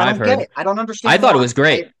from what I I've don't get heard. it. I don't I understand thought it why. was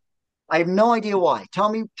great. I have no idea why. Tell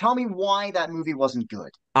me why that movie wasn't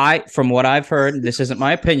good. From what I've heard, this isn't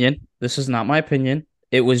my opinion. This is not my opinion.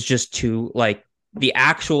 It was just too like the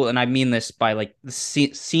actual, and I mean this by like the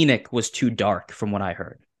scenic was too dark from what I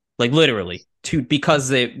heard. Like literally, too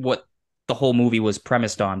because what the whole movie was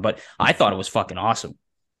premised on. But I thought it was fucking awesome.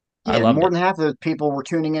 I Yeah, loved more it. than half of the people were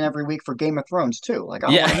tuning in every week for Game of Thrones too. Like,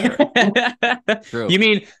 I don't want to hear Yeah. True. You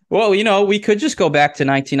mean, well, we could just go back to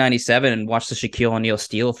 1997 and watch the Shaquille O'Neal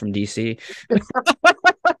steal from DC.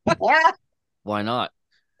 it. Why not?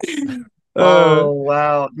 Uh, Oh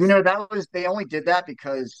wow. You know, they only did that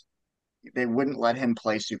because they wouldn't let him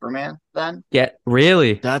play Superman then. yeah,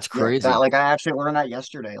 really? That's Yeah, that crazy. like I actually learned that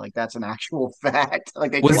yesterday. Like that's an actual fact.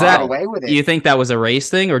 Like they Was couldn't get that, Wow. away with it. you think that was a race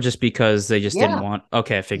thing or just because they just didn't Yeah. want?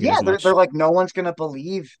 Okay, I figured Yeah, as they're much. like no one's gonna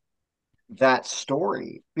believe that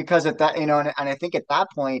story because at that, and I think at that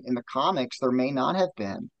point in the comics there may not have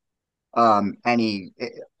been any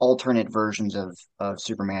alternate versions of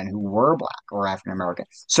Superman who were black or African American.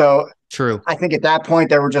 So True. I think at that point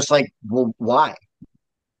they were just like, well, why?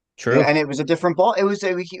 True. And it was a different ball. It was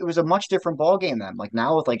a much different ball game then. Like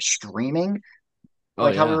now with like streaming, Oh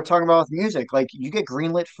like how we yeah. were talking about with music, like you can get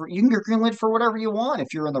greenlit for whatever you want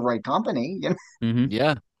if you're in the right company. Mm-hmm.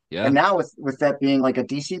 Yeah. And Yeah. now with that being like a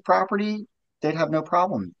DC property, they'd have no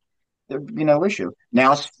problem. There'd be no issue.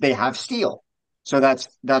 Now they have Steel, so that's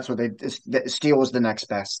what Steel was the next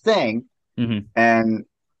best thing, Mm-hmm. and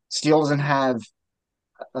Steel doesn't have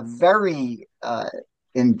a very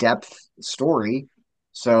in-depth story.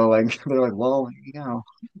 So like they're like, well,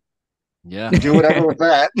 Yeah. do whatever with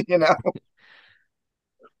that.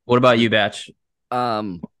 What about you, Batch?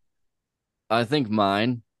 Um, I think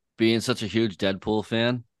mine, being such a huge Deadpool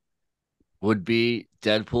fan, would be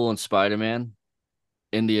Deadpool and Spider-Man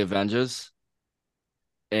in the Avengers.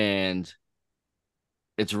 And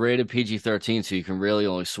it's rated PG-13, so you can really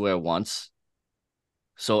only swear once.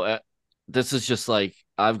 So this is just like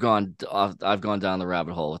I've gone down the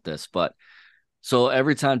rabbit hole with this, but so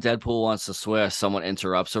every time Deadpool wants to swear, someone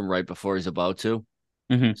interrupts him right before he's about to.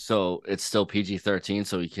 Mm-hmm. So it's still PG-13,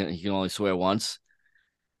 so he can only swear once.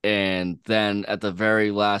 And then at the very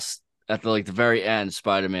end,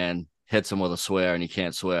 Spider-Man hits him with a swear and he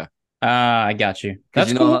can't swear. Ah, I got you. Because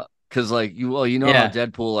That's cool. you know how Yeah.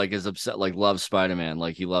 Deadpool like is upset, like loves Spider-Man,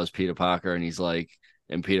 like he loves Peter Parker, and he's like,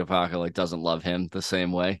 and Peter Parker like doesn't love him the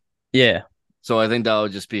same way. Yeah. So I think that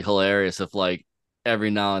would just be hilarious if like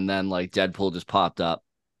every now and then like Deadpool just popped up.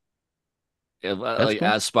 If, That's like cool.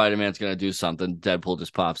 as Spider-Man's gonna do something, Deadpool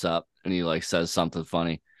just pops up and he like says something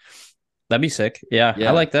funny. That'd be sick. Yeah, I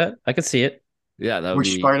Yeah, like that. I could see it. yeah, that would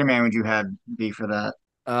Which be Spider-Man would you have be for that?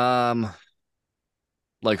 um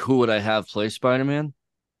like who would I have play Spider-Man?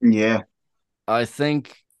 Yeah. I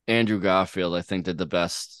think Andrew Garfield, I think did the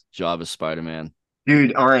best job as Spider-Man.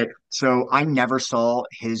 Dude, all right. So I never saw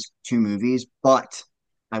his two movies, but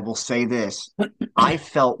I will say this. I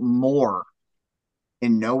felt more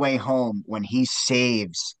in No Way Home when he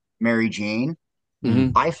saves Mary Jane. Mm.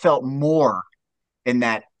 Hmm. I felt more in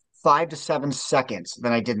that 5 to 7 seconds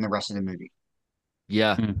than I did in the rest of the movie.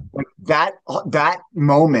 Yeah. Mm. Like that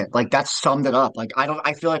moment, like that summed it up. Like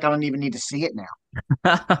I feel like I don't even need to see it now.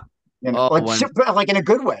 Oh, Like when like in a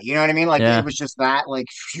good way. You know what I mean? Like it Yeah. was just that. Like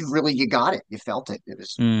you got it. You felt it. It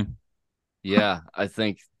was Mm. yeah, I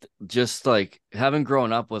think just like having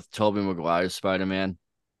grown up with Tobey Maguire's Spider-Man,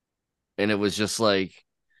 and it was just like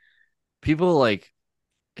people like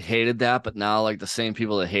hated that, but now like the same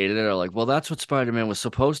people that hated it are like, well, that's what Spider-Man was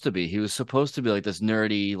supposed to be. He was supposed to be like this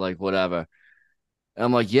nerdy, like whatever. And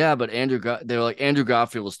I'm like, yeah, but they were like Andrew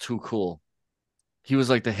Garfield was too cool. He was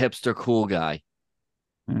like the hipster cool guy.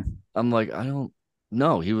 Mm. I'm like, I don't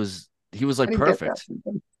know. He was I like didn't get that. perfect.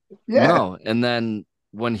 Yeah. No. And then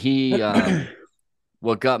when he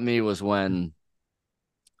what got me was when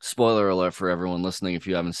spoiler alert for everyone listening if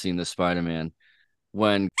you haven't seen this Spider-Man,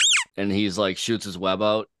 when and he's like shoots his web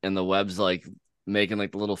out and the web's like making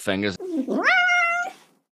like the little fingers.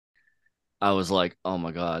 I was like, oh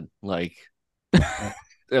my God. Like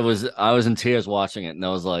I was in tears watching it and I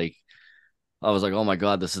was like, oh my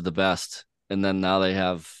God, this is the best. And then now they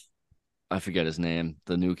have I forget his name,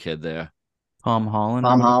 the new kid there. Tom Holland or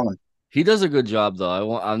Tom whatever. Holland. He does a good job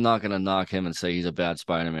though. I'm not gonna knock him and say he's a bad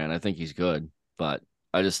Spider-Man. I think he's good, but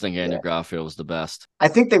I just think Andrew Yeah. Garfield was the best. I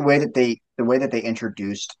think the way that they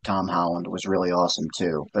introduced Tom Holland was really awesome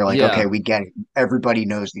too. They're like, okay, Yeah, we get it. Everybody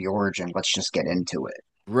knows the origin. Let's just get into it.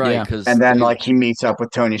 right. Yeah. Because And then they, like he meets up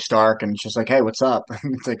with Tony Stark and it's just like, hey, what's up?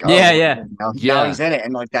 It's like, oh, Yeah, well, yeah. now yeah, he's in it,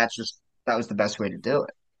 and like that was the best way to do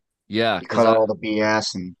it. yeah. You Because cut out all the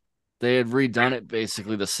BS and they had redone it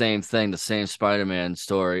basically the same thing, the same Spider-Man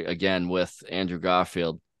story again with Andrew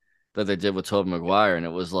Garfield that they did with Tobey Maguire, and it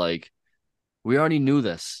was like we already knew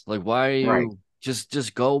this. Like, why are right. you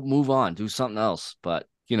just go move on, do something else? But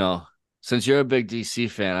since you're a big DC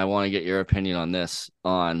fan, I want to get your opinion on this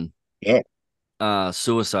on Yeah.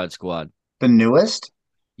 Suicide Squad. The newest,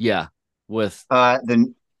 Yeah, with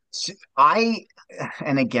the I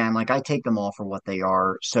and again, like I take them all for what they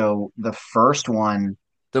are. So the first one,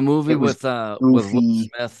 the movie it was with Will goofy.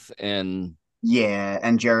 Smith and Yeah,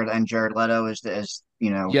 and Jared Leto is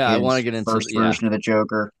yeah, I want to his get into first yeah, version of the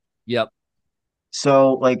Joker. yep,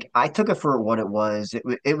 So like I took it for what it was.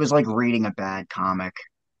 It was like reading a bad comic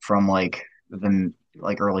from like the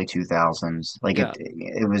like early 2000s. Like yeah.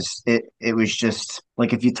 it was just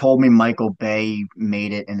like if you told me Michael Bay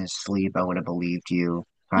made it in his sleep, I would have believed you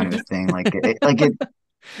kind of a thing.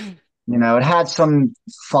 It had some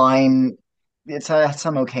fine it's had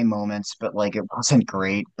some okay moments, but like it wasn't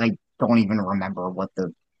great. I don't even remember what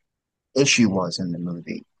the issue was in the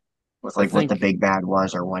movie with I like what the think big bad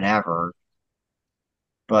was or whatever.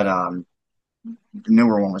 But the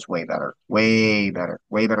newer one was way better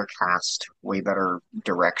cast, way better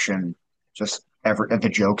direction. Just the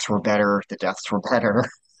jokes were better, the deaths were better.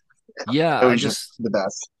 yeah, It was just the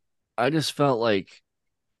best. I just felt like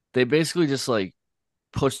they basically just like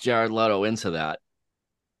pushed Jared Leto into that,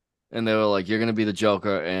 and they were like, "You're gonna be the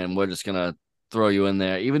Joker, and we're just gonna throw you in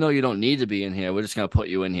there, even though you don't need to be in here. We're just gonna put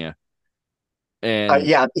you in here." And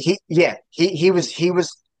He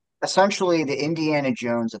was essentially the Indiana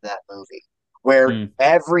Jones of that movie, where Mm.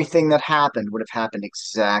 everything that happened would have happened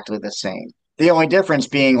exactly the same. The only difference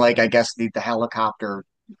being like I guess the helicopter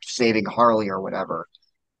saving Harley or whatever.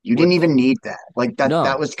 You didn't with even need that. Like that no,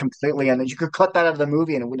 was completely and you could cut that out of the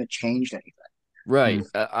movie and it wouldn't have changed anything. right? Mm.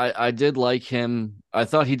 I did like him. I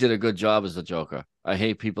thought he did a good job as the Joker. I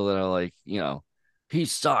hate people that are like, he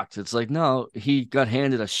sucked. It's like, no, he got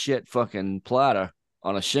handed a shit fucking platter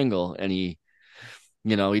on a shingle, and he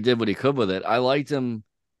did what he could with it. I liked him,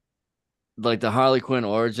 like the Harley Quinn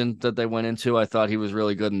origin that they went into. I thought he was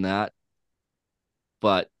really good in that.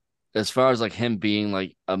 But as far as like him being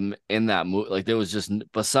like in that movie, like there was just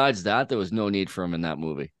besides that, there was no need for him in that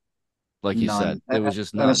movie. Like you said, None. there was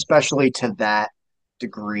just And none. especially to that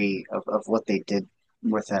degree of what they did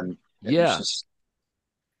with him. It was Yeah, just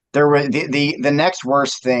there were the next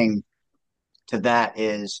worst thing to that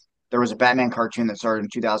is there was a Batman cartoon that started in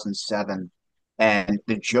 2007 and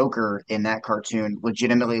the Joker in that cartoon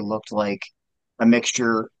legitimately looked like a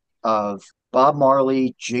mixture of Bob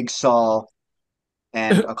Marley, Jigsaw,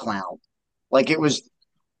 and a clown. Like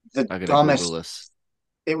the I gotta Google dumbest this.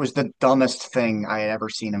 it was the dumbest thing I had ever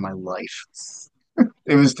seen in my life.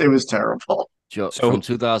 It was terrible. Joe from So,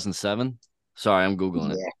 2007. Sorry, I'm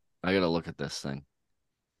googling it. Yeah. I gotta look at this thing.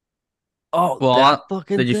 Oh, well, that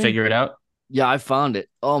fucking did you thing. figure it out? Yeah, I found it.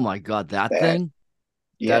 Oh my god, that Bad. thing.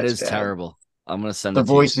 Yeah, That it's is bad. terrible. I'm gonna send The it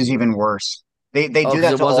to you. voice is even worse. They Oh, do because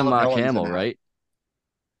that it to all wasn't the Mark villains in Hamill, that. right?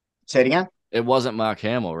 Say it again? It wasn't Mark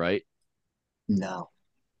Hamill, right? No,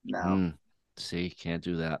 no. Hmm. See, can't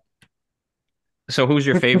do that. So, who's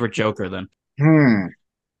your favorite Joker then? Hmm.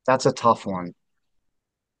 That's a tough one.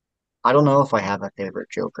 I don't know if I have a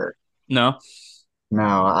favorite Joker. No.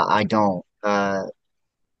 No, I don't.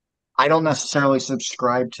 I don't necessarily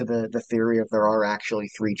subscribe to the theory of there are actually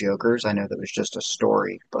three Jokers. I know that was just a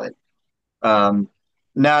story, but um,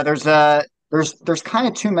 no, there's kind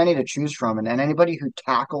of too many to choose from, and anybody who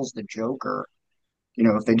tackles the Joker,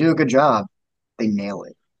 if they do a good job, they nail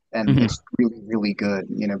it, and Mhm. it's really really good.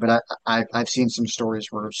 But I've seen some stories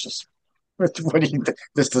where it's just what do you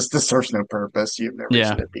this serves no purpose. You have no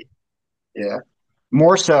reason Yeah, to be. Yeah,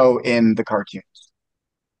 more so in the cartoons.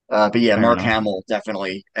 But yeah, fair Mark enough. Hamill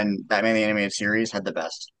definitely, and Batman the Animated Series had the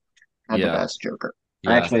Yeah, best Joker.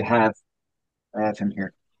 I yeah. actually I have him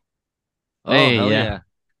here. Oh, Hey, hell yeah, yeah.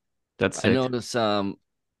 that's I sick. noticed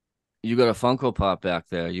you got a Funko Pop back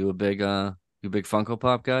there. You a big Funko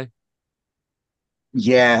Pop guy?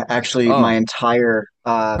 Yeah, actually, my Oh, entire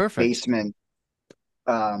perfect. basement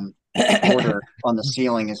border on the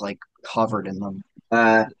ceiling is like covered in them.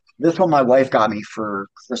 Uh, this one my wife got me for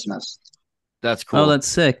Christmas, That's Oh, cool. that's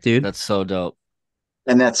sick, dude. That's so dope.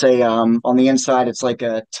 and that's a on the inside it's like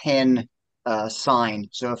a tin. sign.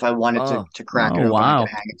 So if I wanted Oh, to crack Oh it open, I could wow,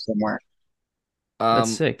 hang it somewhere. that's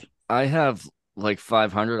um, sick. I have like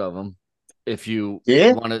 500 of them. If you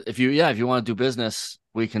Yeah. want to, if you want to do business,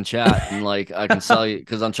 we can chat and like I can sell you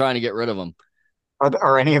because I'm trying to get rid of them.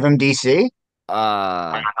 Are any of them DC?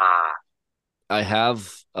 Uh, I have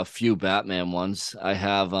a few Batman ones.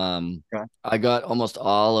 Okay. I got almost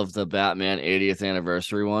all of the Batman 80th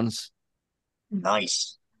anniversary ones.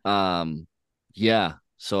 Nice. Um, yeah,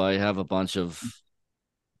 so I have a bunch of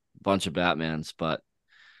Batmans, but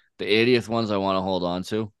the 80th ones I want to hold on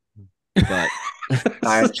to. But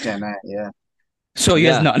I understand that. Yeah. So he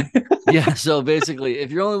has yeah, none. yeah. So basically,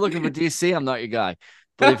 if you're only looking for DC, I'm not your guy.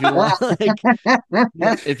 But if you want, like,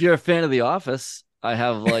 yeah, if you're a fan of The Office, I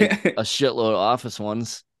have like a shitload of Office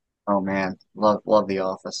ones. Oh man, love The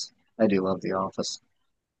Office. I do love The Office.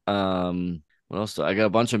 What else? I got a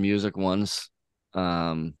bunch of music ones.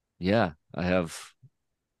 Yeah, I have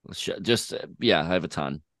just yeah, I have a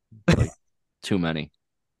ton, like too many.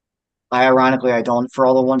 I don't. For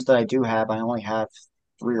all the ones that I do have, I only have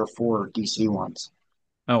three or four DC ones,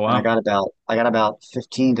 Oh and wow. I got about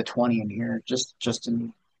 15 to 20 in here, just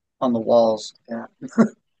in on the walls. Yeah,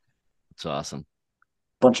 It's awesome.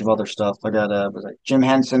 bunch of other stuff. I got was like Jim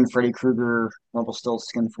Henson, Freddy Krueger,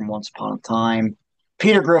 Rumpelstiltskin from Once Upon a Time,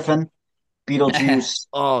 Peter Griffin, Beetlejuice,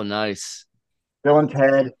 Oh, nice. Bill and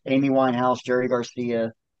Ted, Amy Winehouse, Jerry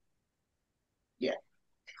Garcia. Yeah,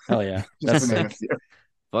 Hell yeah, just that's to name a sick. few.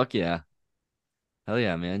 Fuck yeah. Hell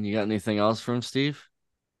yeah, man. You got anything else from Steve?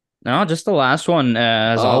 No, just the last one,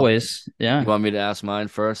 as Oh, always. you Yeah, want me to ask mine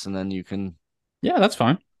first and then you can, yeah, that's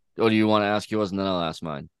fine. or do you want to ask yours and then I'll ask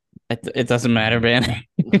mine? It doesn't matter, man.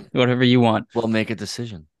 Whatever you want. We'll make a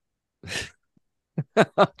decision.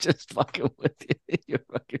 I'm just fucking with you. You're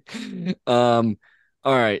fucking. All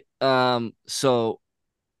right. So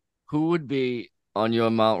who would be on your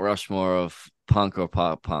Mount Rushmore of punk or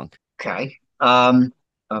pop punk? Okay.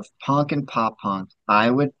 Of punk and pop punk, I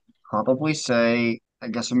would probably say, I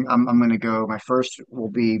guess I'm gonna go. My first will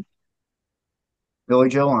be Billy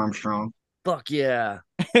Joe Armstrong, Fuck yeah.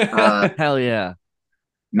 uh, Hell yeah.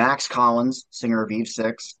 Max Collins, singer of Eve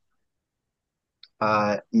Six,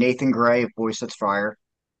 Nathan Gray of Boy Sets Fire,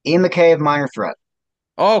 Ian McKay of Minor Threat.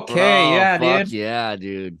 Okay, Bro, yeah, fuck dude. yeah,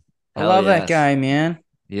 dude. I Hell love that yes. guy, man.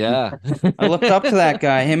 Yeah. I looked up to that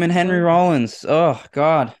guy, him and Henry Rollins. Oh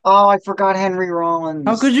God. Oh, I forgot Henry How could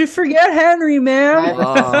Rollins. you forget Henry, man? Right,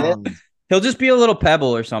 that's it. Um, He'll just be a little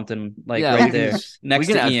pebble or something, like yeah, right there we next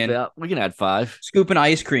can to add Ian, we can add five. scooping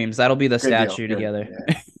ice creams. That'll be the Good deal. statue Good. together.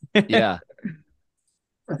 Yeah. Yeah.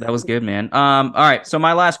 That was good, man. All right. So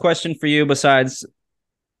my last question for you, besides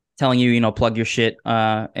telling you, plug your shit,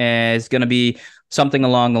 is gonna be something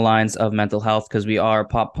along the lines of mental health, because we are a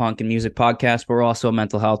pop punk and music podcast, but we're also a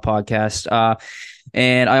mental health podcast.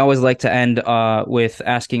 And I always like to end with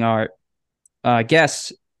asking our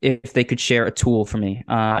guests if they could share a tool for me.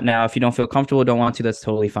 Now, if you don't feel comfortable, don't want to, that's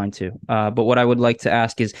totally fine too. But what I would like to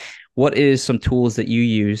ask is, what is some tools that you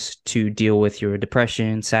use to deal with your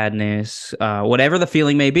depression, sadness, whatever the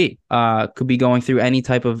feeling may be? Could be going through any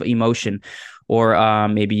type of emotion, or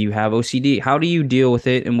maybe you have OCD. How do you deal with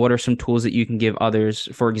it? And what are some tools that you can give others,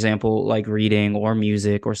 for example, like reading or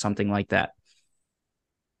music or something like that?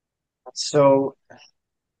 So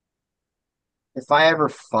if I ever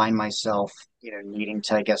find myself, needing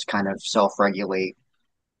to, I guess, kind of self-regulate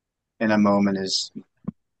in a moment, is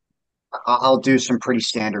I'll do some pretty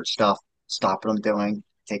standard stuff. Stop what I'm doing,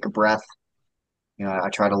 take a breath. I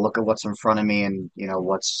try to look at what's in front of me and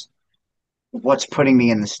what's putting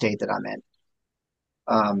me in the state that I'm in.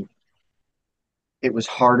 Um, it was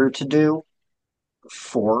harder to do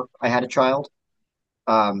before I had a child,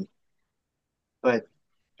 um, but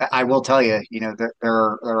I will tell you, there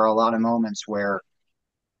are a lot of moments where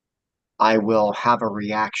I will have a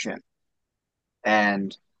reaction,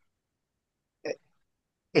 and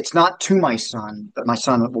it's not to my son, but my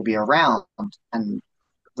son will be around, and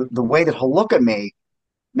the way that he'll look at me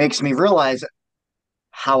makes me realize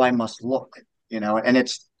how I must look, and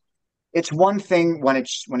it's one thing when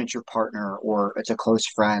it's your partner or it's a close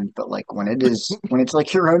friend, but like when it's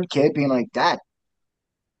like your own kid being like, Dad,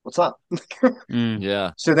 what's up? Mm,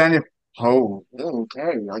 Yeah. So then if oh,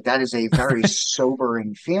 okay, like that is a very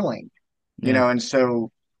sobering feeling, yeah. and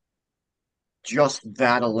so just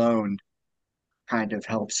that alone kind of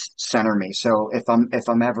helps center me. So if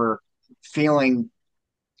I'm ever feeling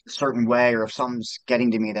a certain way, or if something's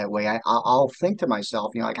getting to me that way, I'll think to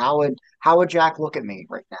myself, like how would Jack look at me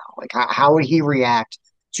right now? Like how would he react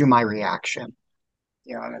to my reaction?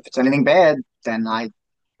 And if it's anything bad, then I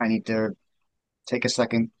need to take a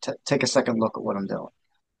second look at what I'm doing.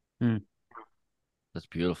 Mm. That's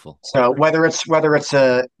beautiful. So whether it's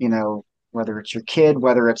a whether it's your kid,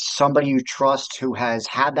 whether it's somebody you trust who has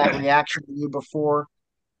had that reaction to you before,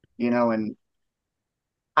 and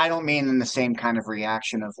I don't mean in the same kind of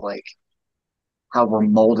reaction of like how we're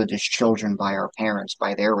molded as children by our parents,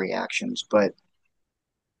 by their reactions, but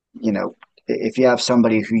you know, if you have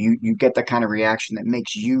somebody who you get the kind of reaction that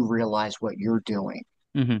makes you realize what you're doing,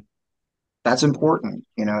 Hmm. that's important,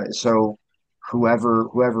 so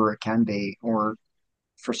whoever it can be, or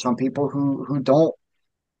for some people who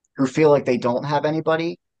feel like they don't have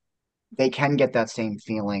anybody, they can get that same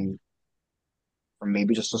feeling from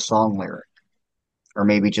maybe just a song lyric or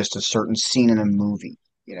maybe just a certain scene in a movie,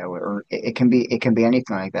 or it can be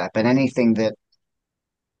anything like that, but anything that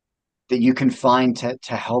you can find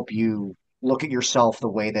to help you look at yourself the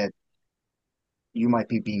way that you might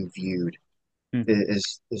be being viewed Hmm.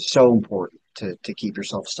 is so important to keep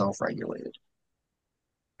yourself self-regulated.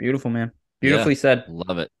 Beautiful, man. Yeah. Beautifully said.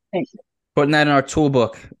 Love it. Thank you. Putting that in our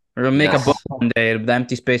toolbook. We're gonna make a book Yes. one day, the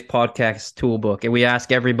Empty Space Podcast toolbook, and we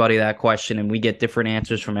ask everybody that question, and we get different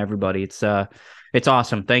answers from everybody. It's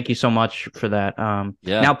awesome. Thank you so much for that.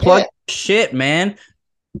 Yeah. Now plug Yeah. shit, man.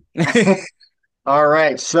 All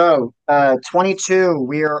right. So, 22,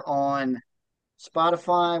 we are on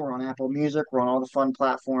Spotify, we're on Apple Music, we're on all the fun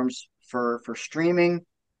platforms for streaming.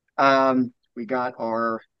 We got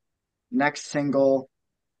our next single,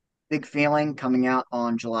 Big Feeling, coming out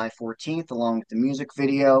on July 14th, along with the music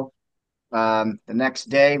video. The next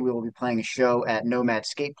day, we will be playing a show at Nomad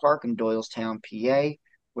Skate Park in Doylestown, PA,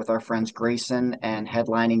 with our friends Grayson, and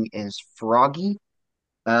headlining is Froggy.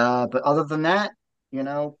 But other than that, hit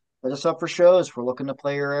us up for shows. We're looking to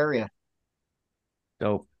play your area.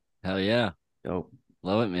 Dope. Hell yeah. Dope.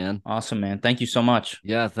 Love it, man. Awesome, man. Thank you so much.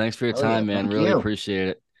 Yeah. Thanks for your Oh yeah, time, man. thank Really you. appreciate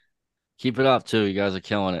it. Keep it up too. You guys are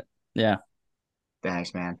killing it. Yeah.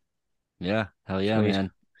 Thanks, man. Yeah. Hell yeah, Sweet.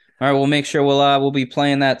 man. All right, we'll make sure we'll be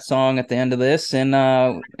playing that song at the end of this. And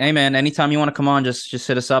hey man, anytime you want to come on, just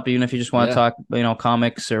hit us up, even if you just want to Yeah. talk,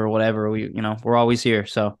 comics or whatever. We're always here.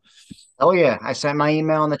 So Oh yeah, I sent my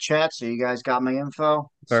email in the chat, so you guys got my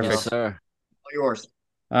info. So Yes, perfect. all sir. yours.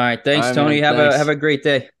 All right, All thanks, right, Tony. man. Have Thanks. a great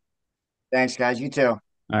day. Thanks, guys. You too. All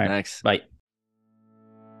right, Thanks. bye.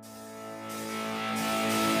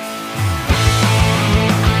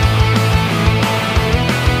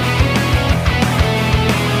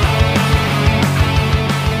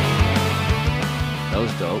 That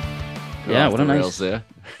was dope. Got Yeah, off what a the rails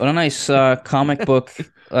there. comic book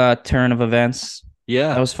turn of events. That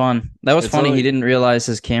Yeah. was fun. That was It's funny. He always didn't realize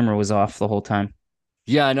his camera was off the whole time.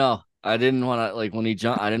 Yeah, I know. I didn't want to like when he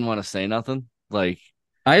jumped, I didn't want to say nothing. Like,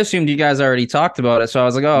 I assumed you guys already talked about it, so I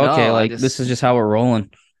was like, oh, okay, no, I like just this is just how we're rolling.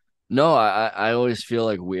 no, I always feel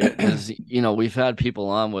like weird because we've had people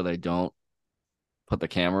on where they don't put the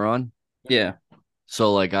camera on. Yeah.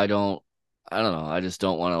 So like I don't know. I just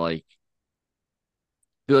don't want to like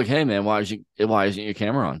be like, hey man, why isn't your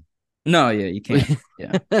camera on? No, yeah, you can't.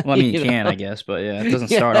 Yeah. Well, I mean, you You can, know? I guess, but yeah, it doesn't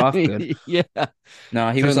Yeah, start I off good. mean, yeah. No,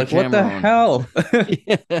 he Turn was the like, "What the camera on. hell?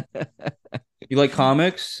 Yeah. You like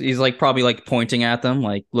comics?" He's like probably like pointing at them,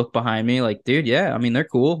 like, "Look behind me." Like, dude, yeah, I mean, they're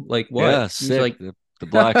cool. Like, what? Yeah, He's sick. like, The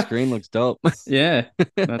black screen looks dope. "Yeah,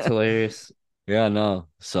 that's hilarious." Yeah, no.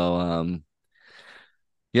 So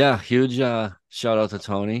yeah, huge shout out to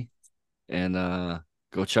Tony and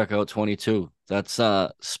go check out 22. That's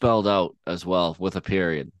spelled out as well with a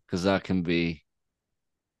period because that can be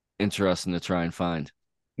interesting to try and find.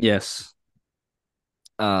 Yes.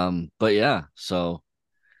 But yeah, so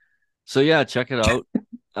yeah, check it out.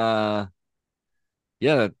 Uh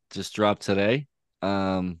yeah, that just dropped today.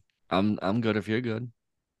 I'm good if you're good.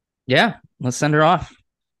 Yeah. Let's send her off.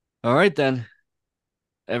 All right then.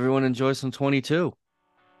 Everyone enjoy some 22.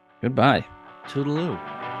 Goodbye. Toodaloo.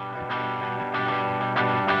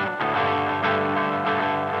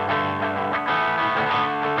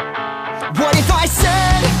 What if I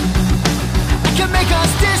said I can make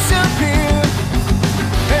us